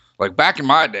 like back in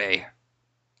my day?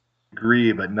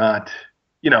 Agree, but not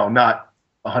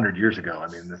 100 years ago. I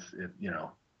mean,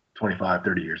 25,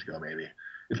 30 years ago, maybe.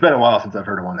 It's been a while since I've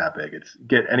heard of one that big.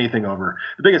 Get anything over,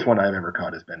 the biggest one I've ever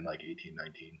caught has been like 18,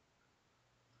 19.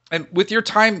 And with your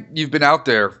time you've been out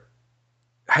there,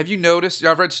 have you noticed,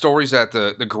 I've read stories that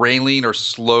the grayling are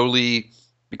slowly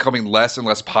becoming less and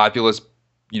less populous,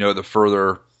 the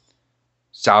further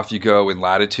south you go in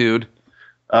latitude.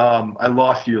 I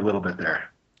lost you a little bit there.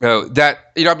 Oh,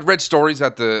 I've read stories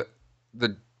that the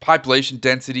population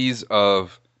densities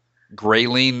of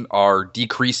grayling are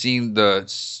decreasing the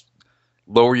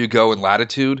lower you go in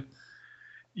latitude.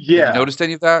 Yeah. Have you noticed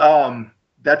any of that?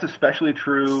 That's especially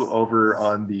true over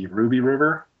on the Ruby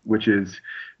River, which is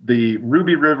the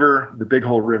Ruby River, the Big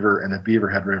Hole River, and the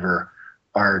Beaverhead River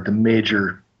are the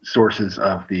major sources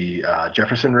of the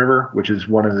Jefferson River, which is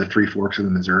one of the three forks of the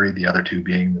Missouri, the other two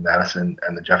being the Madison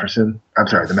and the Jefferson. I'm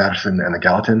sorry, the Madison and the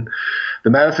Gallatin.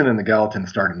 The Madison and the Gallatin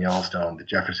start in Yellowstone. The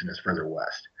Jefferson is further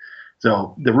west.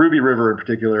 So the Ruby River in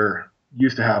particular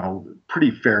used to have a pretty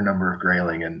fair number of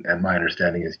grayling, and my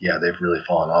understanding is, they've really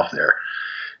fallen off there.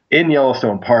 In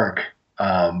Yellowstone Park,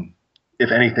 if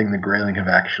anything, the grayling have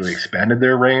actually expanded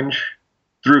their range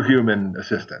through human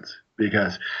assistance,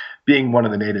 because being one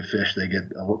of the native fish, they get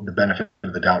the benefit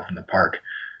of the doubt from the park.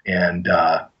 And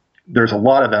there's a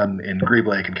lot of them in Grebe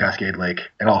Lake and Cascade Lake,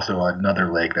 and also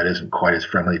another lake that isn't quite as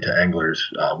friendly to anglers,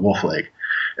 Wolf Lake.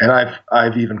 And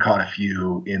I've even caught a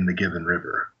few in the Gibbon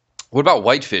River. What about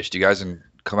whitefish? Do you guys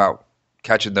come out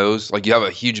catching those? Like, you have a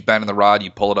huge bend in the rod,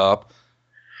 you pull it up.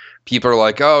 People are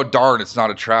like, oh, darn, it's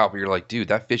not a trout. But you're like, dude,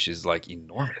 that fish is like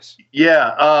enormous.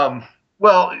 Yeah.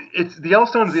 Well, the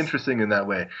Yellowstone is interesting in that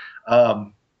way.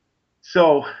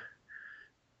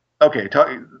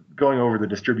 Going over the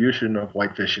distribution of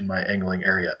whitefish in my angling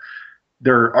area,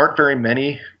 there aren't very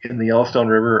many in the Yellowstone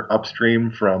River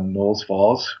upstream from Knowles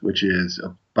Falls, which is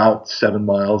about 7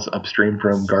 miles upstream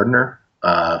from Gardner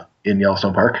in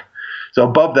Yellowstone Park. So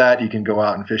above that, you can go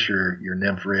out and fish your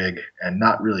nymph rig and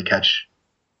not really catch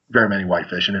very many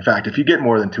whitefish. And in fact, if you get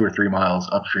more than 2 or 3 miles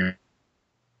upstream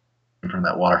from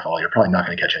that waterfall, you're probably not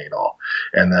going to catch any at all.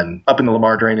 And then up in the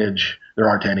Lamar drainage, there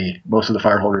aren't any. Most of the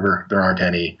Firehole River, there aren't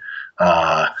any.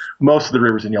 Most of the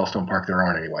rivers in Yellowstone Park, there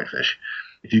aren't any whitefish.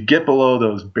 If you get below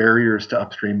those barriers to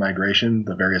upstream migration,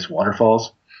 the various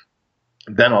waterfalls,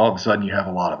 then all of a sudden you have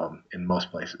a lot of them in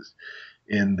most places.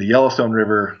 In the Yellowstone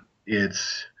River,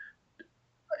 it's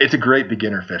a great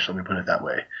beginner fish, let me put it that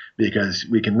way, because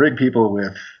we can rig people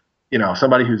with,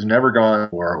 somebody who's never gone,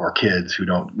 or kids who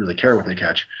don't really care what they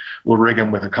catch. We'll rig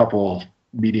them with a couple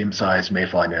medium-sized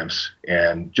mayfly nymphs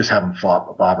and just have them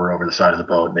bobber over the side of the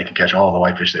boat, and they can catch all the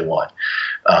whitefish they want.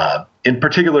 In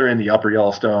particular, in the upper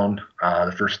Yellowstone,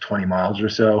 the first 20 miles or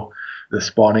so, the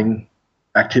spawning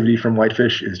activity from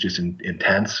whitefish is just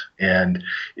intense. And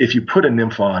if you put a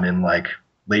nymph on in like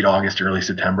late August, early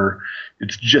September,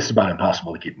 it's just about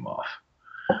impossible to keep them off.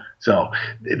 So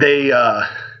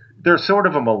they're sort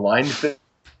of a maligned fish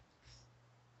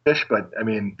fish, but I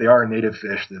mean, they are a native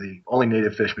fish. They're the only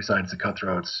native fish besides the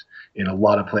cutthroats in a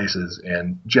lot of places.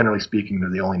 And generally speaking, they're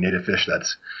the only native fish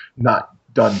that's not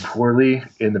done poorly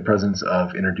in the presence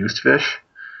of introduced fish.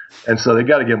 And so they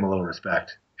got to give them a little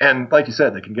respect. And like you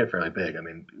said, they can get fairly big. I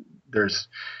mean, there's,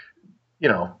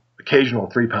 occasional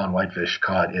 3-pound whitefish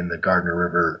caught in the Gardner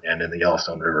River and in the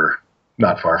Yellowstone River,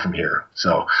 not far from here.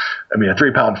 So, I mean, a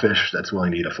 3-pound fish that's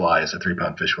willing to eat a fly is a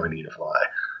 3-pound fish willing to eat a fly.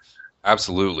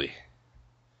 Absolutely.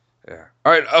 Yeah.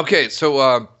 All right. Okay.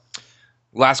 So,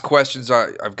 last questions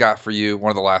I've got for you. One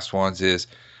of the last ones is,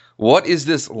 what is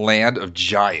this land of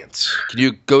giants? Can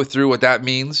you go through what that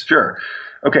means? Sure.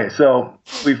 Okay. So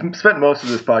we've spent most of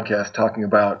this podcast talking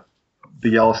about the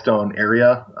Yellowstone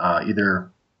area,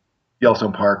 either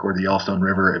Yellowstone Park or the Yellowstone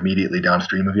River immediately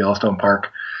downstream of Yellowstone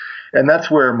Park. And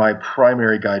that's where my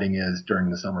primary guiding is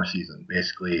during the summer season,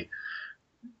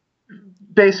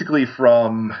 basically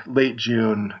from late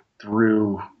June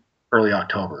through early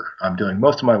October. I'm doing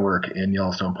most of my work in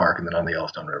Yellowstone Park and then on the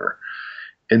Yellowstone River.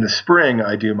 In the spring,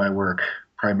 I do my work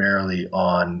primarily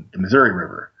on the Missouri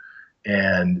River.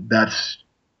 And that's,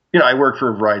 I work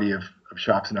for a variety of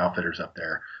shops and outfitters up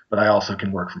there, but I also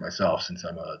can work for myself since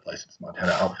I'm a licensed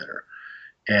Montana outfitter.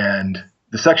 And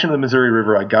the section of the Missouri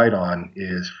River I guide on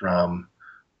is from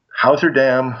Hauser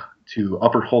Dam to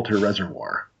Upper Holter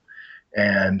Reservoir.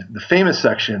 And the famous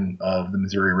section of the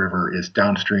Missouri River is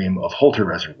downstream of Holter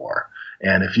Reservoir.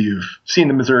 And if you've seen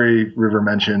the Missouri River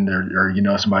mentioned or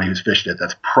somebody who's fished it,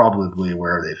 that's probably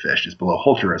where they fished, is below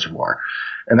Holter Reservoir.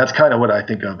 And that's kind of what I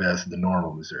think of as the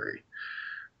normal Missouri.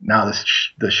 Now,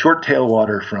 the short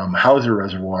tailwater from Hauser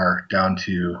Reservoir down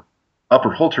to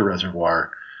Upper Holter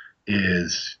Reservoir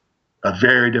is a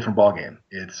very different ballgame.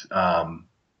 It's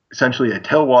essentially a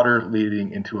tailwater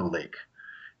leading into a lake.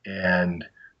 And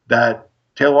that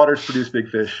tailwaters produce big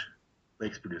fish,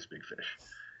 lakes produce big fish.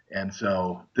 And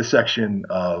so this section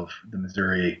of the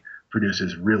Missouri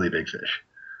produces really big fish.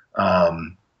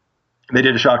 They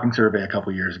did a shocking survey a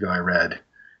couple years ago, I read,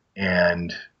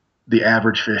 and the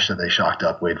average fish that they shocked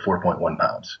up weighed 4.1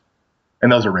 pounds.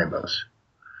 And those are rainbows.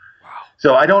 Wow.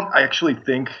 So I actually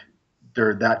think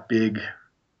they're that big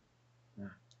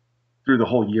through the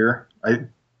whole year.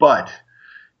 But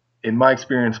in my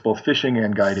experience, both fishing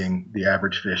and guiding, the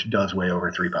average fish does weigh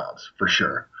over 3 pounds for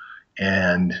sure.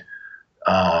 And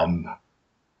on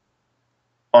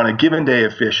a given day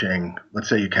of fishing, let's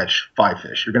say you catch 5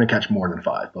 fish. You're going to catch more than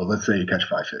 5, but let's say you catch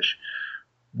 5 fish.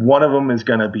 One of them is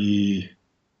going to be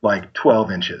like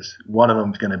 12 inches. One of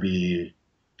them is going to be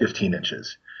 15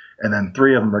 inches. And then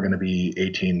 3 of them are going to be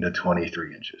 18 to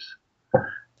 23 inches.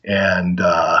 And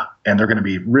they're going to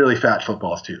be really fat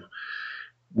footballs too.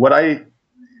 What a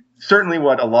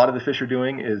lot of the fish are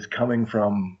doing is coming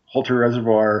from Holter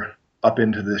Reservoir up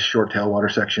into this short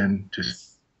tailwater section to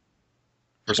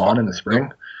spawn in the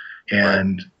spring.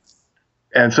 And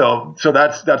so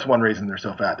that's one reason they're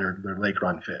so fat. They're lake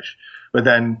run fish. But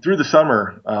then through the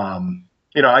summer,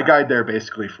 I guide there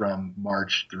basically from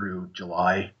March through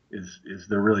July is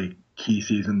the really key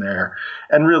season there.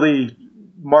 And really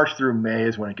March through May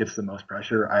is when it gets the most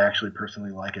pressure. I actually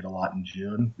personally like it a lot in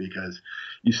June because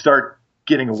you start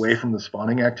getting away from the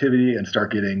spawning activity and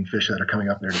start getting fish that are coming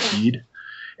up there to feed.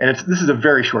 And this is a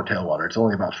very short tailwater. It's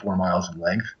only about 4 miles in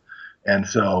length. And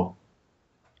so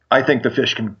I think the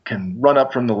fish can run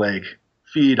up from the lake,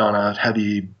 feed on a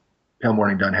heavy pale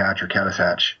morning dunhatch or caddis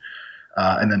hatch,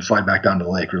 and then slide back down to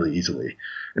the lake really easily.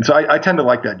 And so I tend to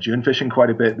like that June fishing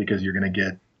quite a bit because you're going to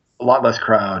get a lot less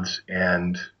crowds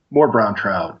and more brown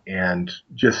trout, and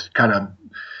just kind of,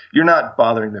 you're not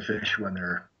bothering the fish when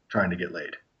they're trying to get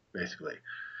laid, basically.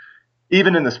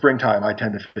 Even in the springtime, I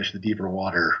tend to fish the deeper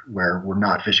water where we're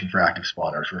not fishing for active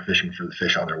spawners. We're fishing for the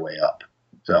fish on their way up.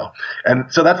 So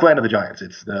that's Land of the Giants.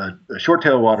 It's the short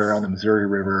tail water on the Missouri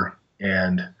River,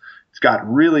 and it's got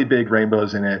really big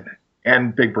rainbows in it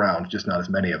and big browns, just not as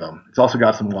many of them. It's also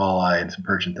got some walleye and some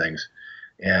perch and things.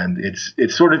 And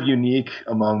it's sort of unique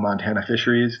among Montana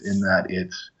fisheries in that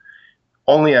it's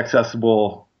only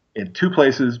accessible in 2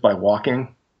 places by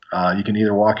walking. You can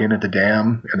either walk in at the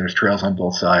dam, and there's trails on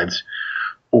both sides,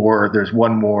 or there's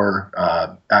one more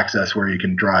access where you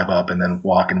can drive up and then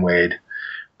walk and wade.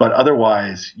 But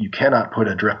otherwise, you cannot put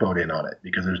a drift boat in on it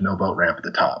because there's no boat ramp at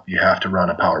the top. You have to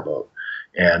run a power boat.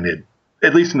 And it,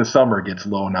 at least in the summer, it gets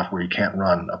low enough where you can't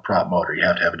run a prop motor. You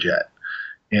have to have a jet.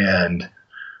 And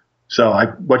so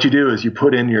what you do is you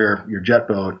put in your jet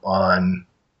boat on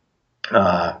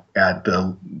at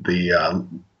the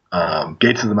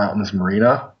Gates of the Mountains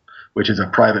Marina, which is a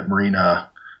private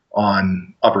marina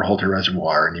on Upper Holter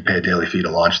Reservoir, and you pay a daily fee to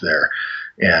launch there.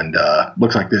 And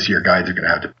looks like this year guides are going to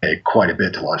have to pay quite a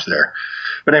bit to launch there.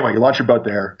 But anyway, you launch your boat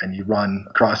there and you run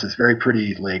across this very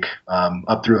pretty lake,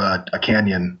 up through a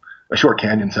canyon, a short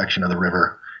canyon section of the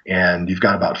river. And you've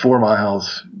got about 4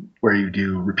 miles where you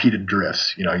do repeated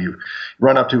drifts. You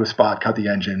run up to a spot, cut the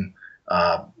engine,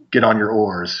 get on your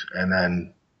oars, and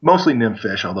then mostly nymph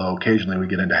fish, although occasionally we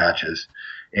get into hatches,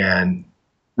 and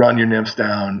run your nymphs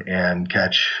down and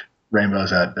catch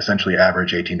rainbows at essentially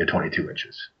average 18 to 22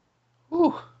 inches.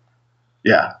 Ooh.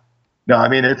 Yeah. No, I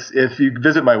mean, if you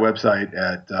visit my website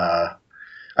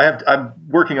I'm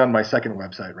working on my second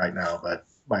website right now, but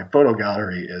my photo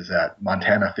gallery is at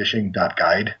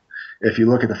montanafishing.guide. If you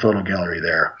look at the photo gallery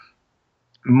there,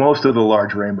 most of the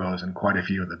large rainbows and quite a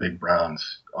few of the big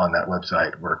browns on that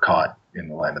website were caught in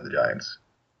the Land of the Giants.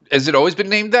 Has it always been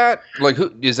named that? Like,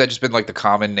 has that just been like the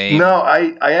common name? No,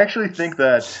 I actually think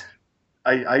that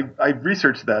I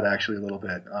researched that actually a little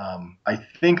bit. I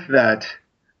think that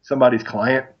somebody's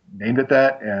client named it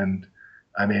that, and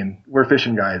I mean, we're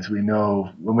fishing guides. We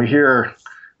know when we hear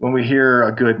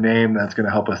a good name that's going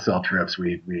to help us sell trips,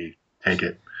 we take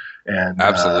it. And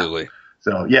absolutely.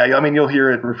 So yeah, I mean, you'll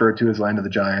hear it referred to as Land of the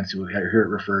Giants. You'll hear it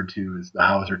referred to as the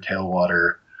Hauser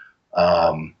Tailwater.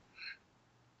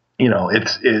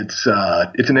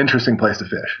 It's an interesting place to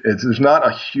fish. There's not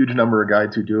a huge number of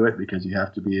guides who do it because you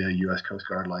have to be a U.S. Coast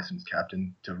Guard licensed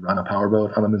captain to run a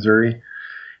powerboat on the Missouri.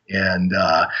 And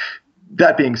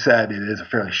that being said, it is a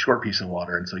fairly short piece of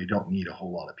water, and so you don't need a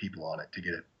whole lot of people on it to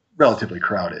get it relatively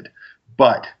crowded.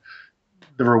 But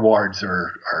the rewards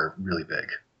are really big.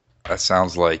 That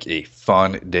sounds like a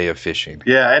fun day of fishing.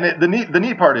 Yeah, and the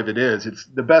neat part of it is it's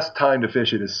the best time to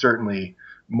fish it is certainly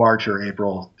March or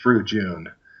April through June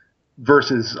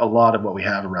versus a lot of what we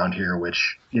have around here,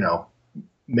 which,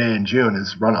 May and June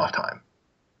is runoff time.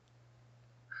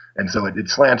 And so it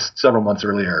slants several months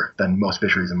earlier than most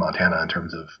fisheries in Montana in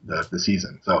terms of the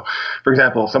season. So, for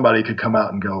example, somebody could come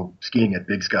out and go skiing at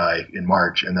Big Sky in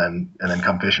March and then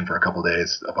come fishing for a couple of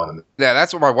days up on the. Yeah,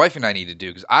 that's what my wife and I need to do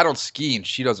because I don't ski and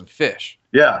she doesn't fish.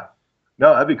 Yeah.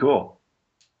 No, that'd be cool.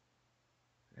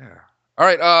 Yeah. All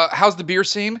right. How's the beer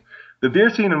scene? The beer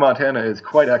scene in Montana is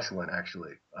quite excellent,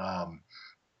 actually.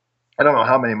 I don't know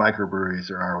how many microbreweries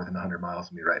there are within 100 miles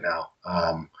of me right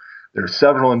now. There's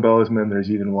several in Bozeman. There's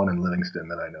even one in Livingston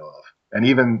that I know of. And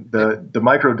even the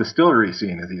micro distillery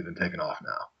scene has even taken off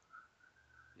now.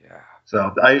 Yeah.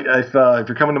 So if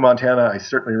you're coming to Montana, I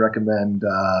certainly recommend,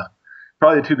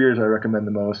 probably the 2 beers I recommend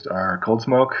the most are Cold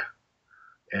Smoke,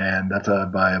 and that's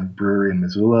by a brewery in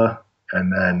Missoula.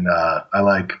 And then I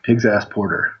like Pig's Ass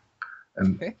Porter.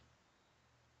 And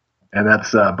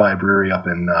that's by a brewery up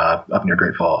near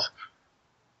Great Falls.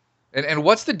 And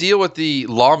what's the deal with the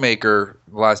lawmaker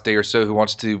the last day or so who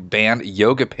wants to ban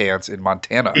yoga pants in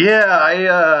Montana?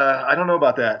 Yeah, I don't know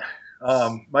about that.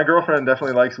 My girlfriend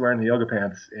definitely likes wearing the yoga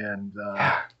pants, and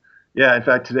yeah, in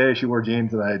fact, today she wore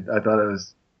jeans, and I thought it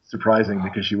was surprising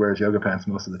because she wears yoga pants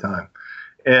most of the time.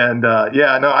 And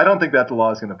I don't think that the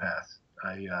law is going to pass.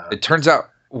 It turns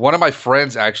out one of my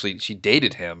friends actually, she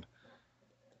dated him.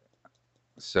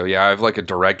 So yeah, I have like a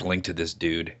direct link to this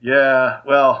dude. Yeah,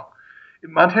 well,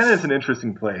 Montana is an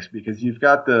interesting place because you've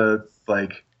got the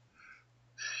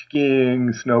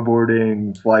skiing,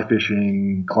 snowboarding, fly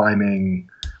fishing, climbing,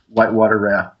 whitewater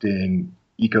rafting,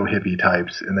 eco hippie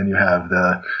types, and then you have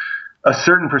a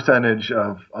certain percentage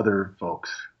of other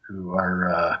folks who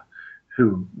are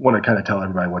who want to kind of tell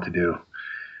everybody what to do.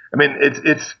 I mean,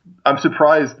 I'm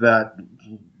surprised that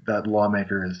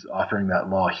lawmaker is offering that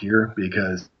law here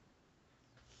because,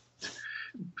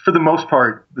 for the most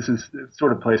part, this is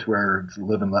sort of a place where it's a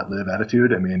live and let live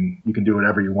attitude. I mean, you can do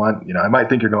whatever you want. I might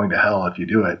think you're going to hell if you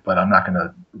do it, but I'm not going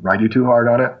to ride you too hard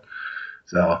on it.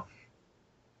 So,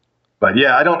 but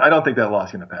yeah, I don't think that law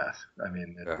is going to pass. I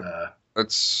mean,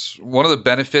 that's one of the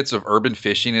benefits of urban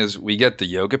fishing is we get the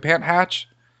yoga pant hatch.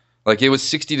 Like it was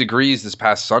 60 degrees this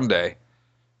past Sunday,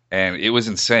 and it was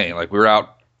insane. Like we're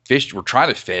trying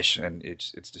to fish, and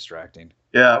it's distracting.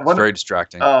 Yeah, it's very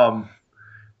distracting.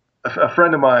 A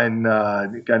friend of mine, a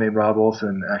guy named Rob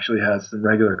Olson, actually has some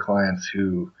regular clients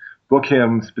who book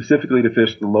him specifically to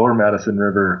fish the Lower Madison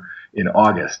River in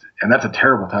August. And that's a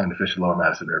terrible time to fish the Lower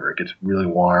Madison River. It gets really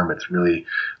warm. It's really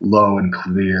low and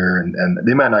clear. And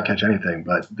they might not catch anything,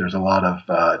 but there's a lot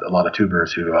of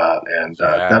tubers who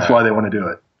that's why they want to do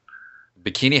it.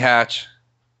 Bikini hatch.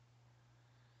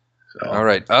 So. All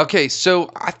right. Okay, so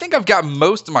I think I've got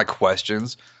most of my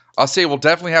questions. I'll say we'll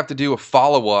definitely have to do a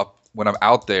follow-up when I'm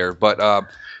out there. But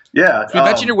you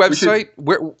mentioned your website.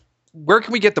 Where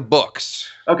can we get the books?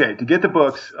 Okay, to get the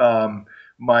books,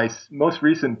 my most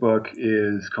recent book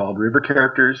is called River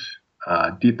Characters,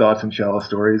 Deep Thoughts and Shallow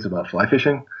Stories about Fly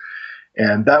Fishing.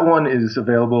 And that one is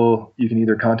available. You can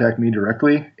either contact me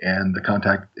directly, and the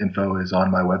contact info is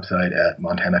on my website at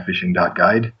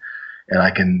montanafishing.guide, and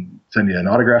I can send you an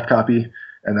autographed copy,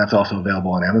 and that's also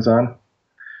available on Amazon.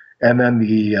 And then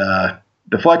the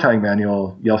fly tying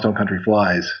manual, Yellowstone Country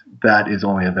Flies, that is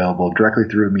only available directly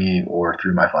through me or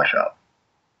through my fly shop.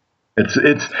 It's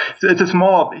a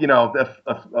small,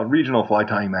 a regional fly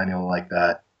tying manual like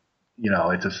that.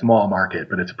 It's a small market,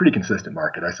 but it's a pretty consistent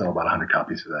market. I sell about 100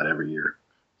 copies of that every year.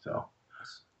 So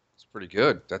it's pretty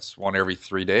good. That's one every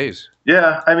 3 days.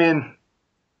 Yeah, I mean,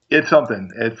 it's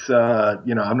something. It's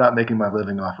I'm not making my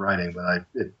living off writing, but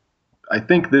I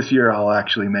think this year I'll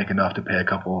actually make enough to pay a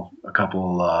couple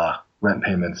rent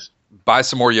payments. Buy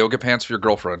some more yoga pants for your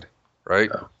girlfriend, right?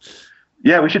 So,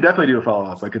 yeah, we should definitely do a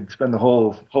follow-up. I could spend the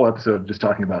whole episode just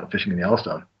talking about fishing in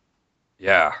Yellowstone.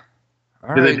 Yeah.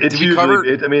 All right. It's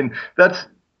usually, that's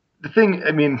the thing.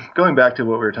 I mean, going back to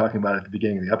what we were talking about at the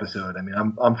beginning of the episode, I mean,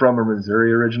 I'm from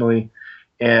Missouri originally,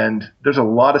 and there's a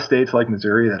lot of states like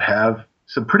Missouri that have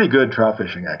some pretty good trout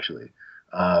fishing, actually.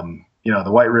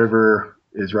 The White River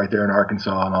is right there in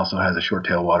Arkansas and also has a short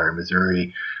tail water in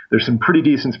Missouri. There's some pretty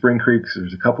decent spring creeks.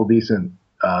 There's a couple decent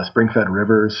spring-fed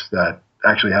rivers that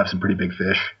actually have some pretty big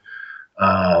fish.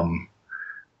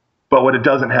 But what it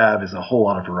doesn't have is a whole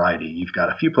lot of variety. You've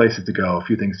got a few places to go, a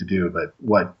few things to do, but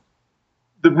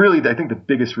I think the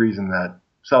biggest reason that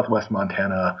Southwest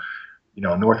Montana,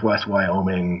 Northwest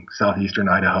Wyoming, Southeastern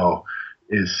Idaho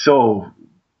is so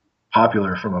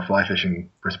popular from a fly fishing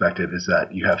perspective is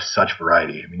that you have such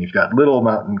variety. I mean, you've got little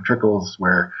mountain trickles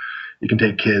where you can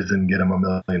take kids and get them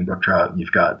a million brook trout. And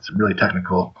you've got some really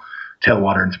technical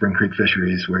tailwater and spring creek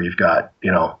fisheries where you've got,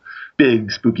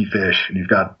 big spooky fish, and you've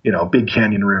got, big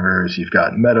canyon rivers, you've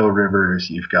got meadow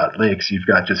rivers, you've got lakes, you've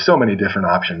got just so many different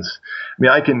options. I mean,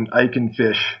 I can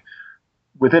fish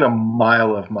within a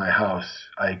mile of my house.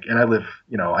 I live,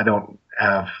 I don't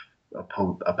have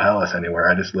a palace anywhere.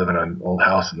 I just live in an old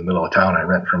house in the middle of town. I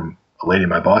rent from a lady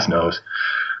my boss knows.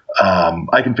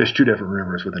 I can fish 2 different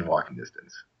rivers within walking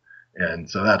distance. And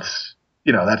so that's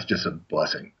just a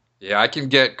blessing. Yeah, I can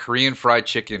get Korean fried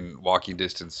chicken walking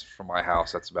distance from my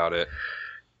house. That's about it.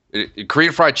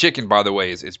 Korean fried chicken, by the way,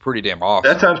 is pretty damn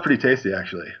awesome. That sounds pretty tasty,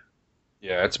 actually.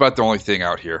 Yeah, it's about the only thing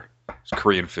out here. It's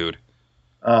Korean food.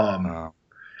 I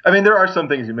mean, there are some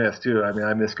things you miss, too. I mean,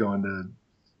 I miss going to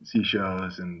ski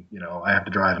shows, and, I have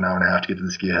to drive an hour and a half to get to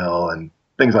the ski hill and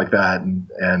things like that.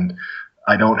 And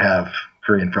I don't have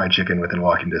Korean fried chicken within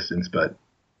walking distance, but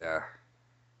yeah.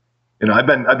 I've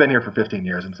been here for 15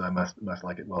 years, and so I must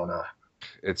like it well enough.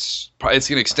 It's going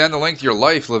to extend the length of your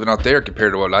life living out there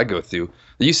compared to what I go through.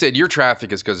 You said your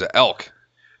traffic is because of elk.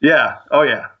 Yeah. Oh,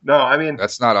 yeah. No, I mean,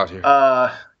 that's not out here.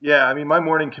 Yeah. I mean, my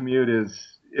morning commute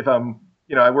is if I'm,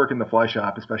 I work in the fly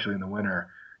shop, especially in the winter,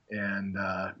 and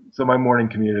so my morning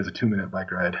commute is a 2-minute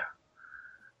bike ride.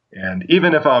 And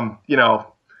even if I'm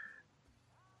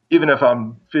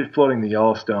floating the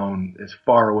Yellowstone as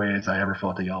far away as I ever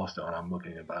float the Yellowstone, I'm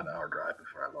looking at about an hour drive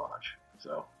before I launch.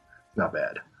 So it's not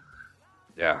bad.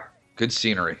 Yeah. Good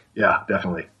scenery. Yeah,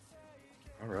 definitely.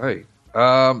 All right.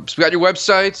 So we got your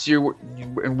websites,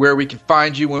 and where we can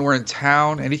find you when we're in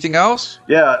town. Anything else?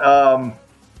 Yeah.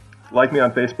 Like me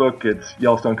on Facebook. It's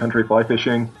Yellowstone Country Fly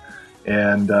Fishing.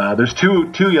 And there's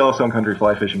two Yellowstone Country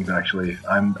Fly Fishings, actually.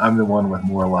 I'm the one with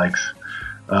more likes.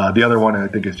 The other one, I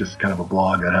think, is just kind of a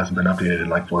blog that hasn't been updated in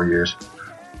like 4 years.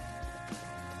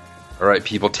 All right,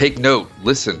 people, take note.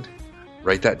 Listen.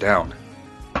 Write that down.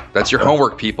 That's your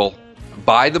homework, people.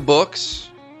 Buy the books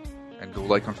and go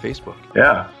like on Facebook.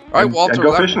 Yeah. All right, Walter. And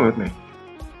go fishing with me.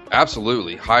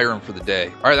 Absolutely. Hire him for the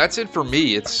day. All right, that's it for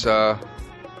me. It's I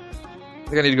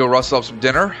think I need to go rustle up some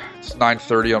dinner. It's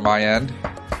 9:30 on my end.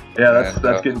 Yeah,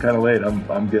 that's getting kind of late.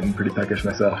 I'm getting pretty peckish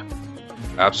myself.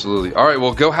 Absolutely. All right,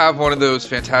 well, go have one of those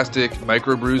fantastic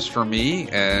microbrews for me,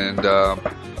 and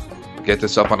get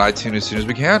this up on iTunes as soon as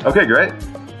we can. Okay, great.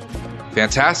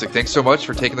 Fantastic. Thanks so much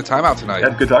for taking the time out tonight. Yeah,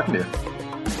 it's good talking to you.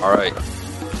 All right.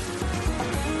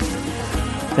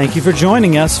 Thank you for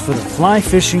joining us for the Fly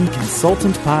Fishing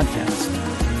Consultant Podcast.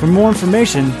 For more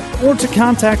information or to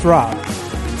contact Rob,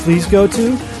 please go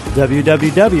to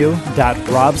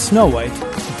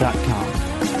www.robsnowhite.com.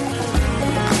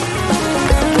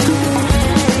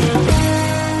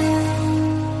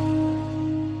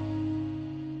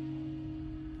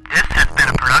 This has been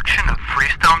a production of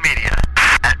Freestone Media.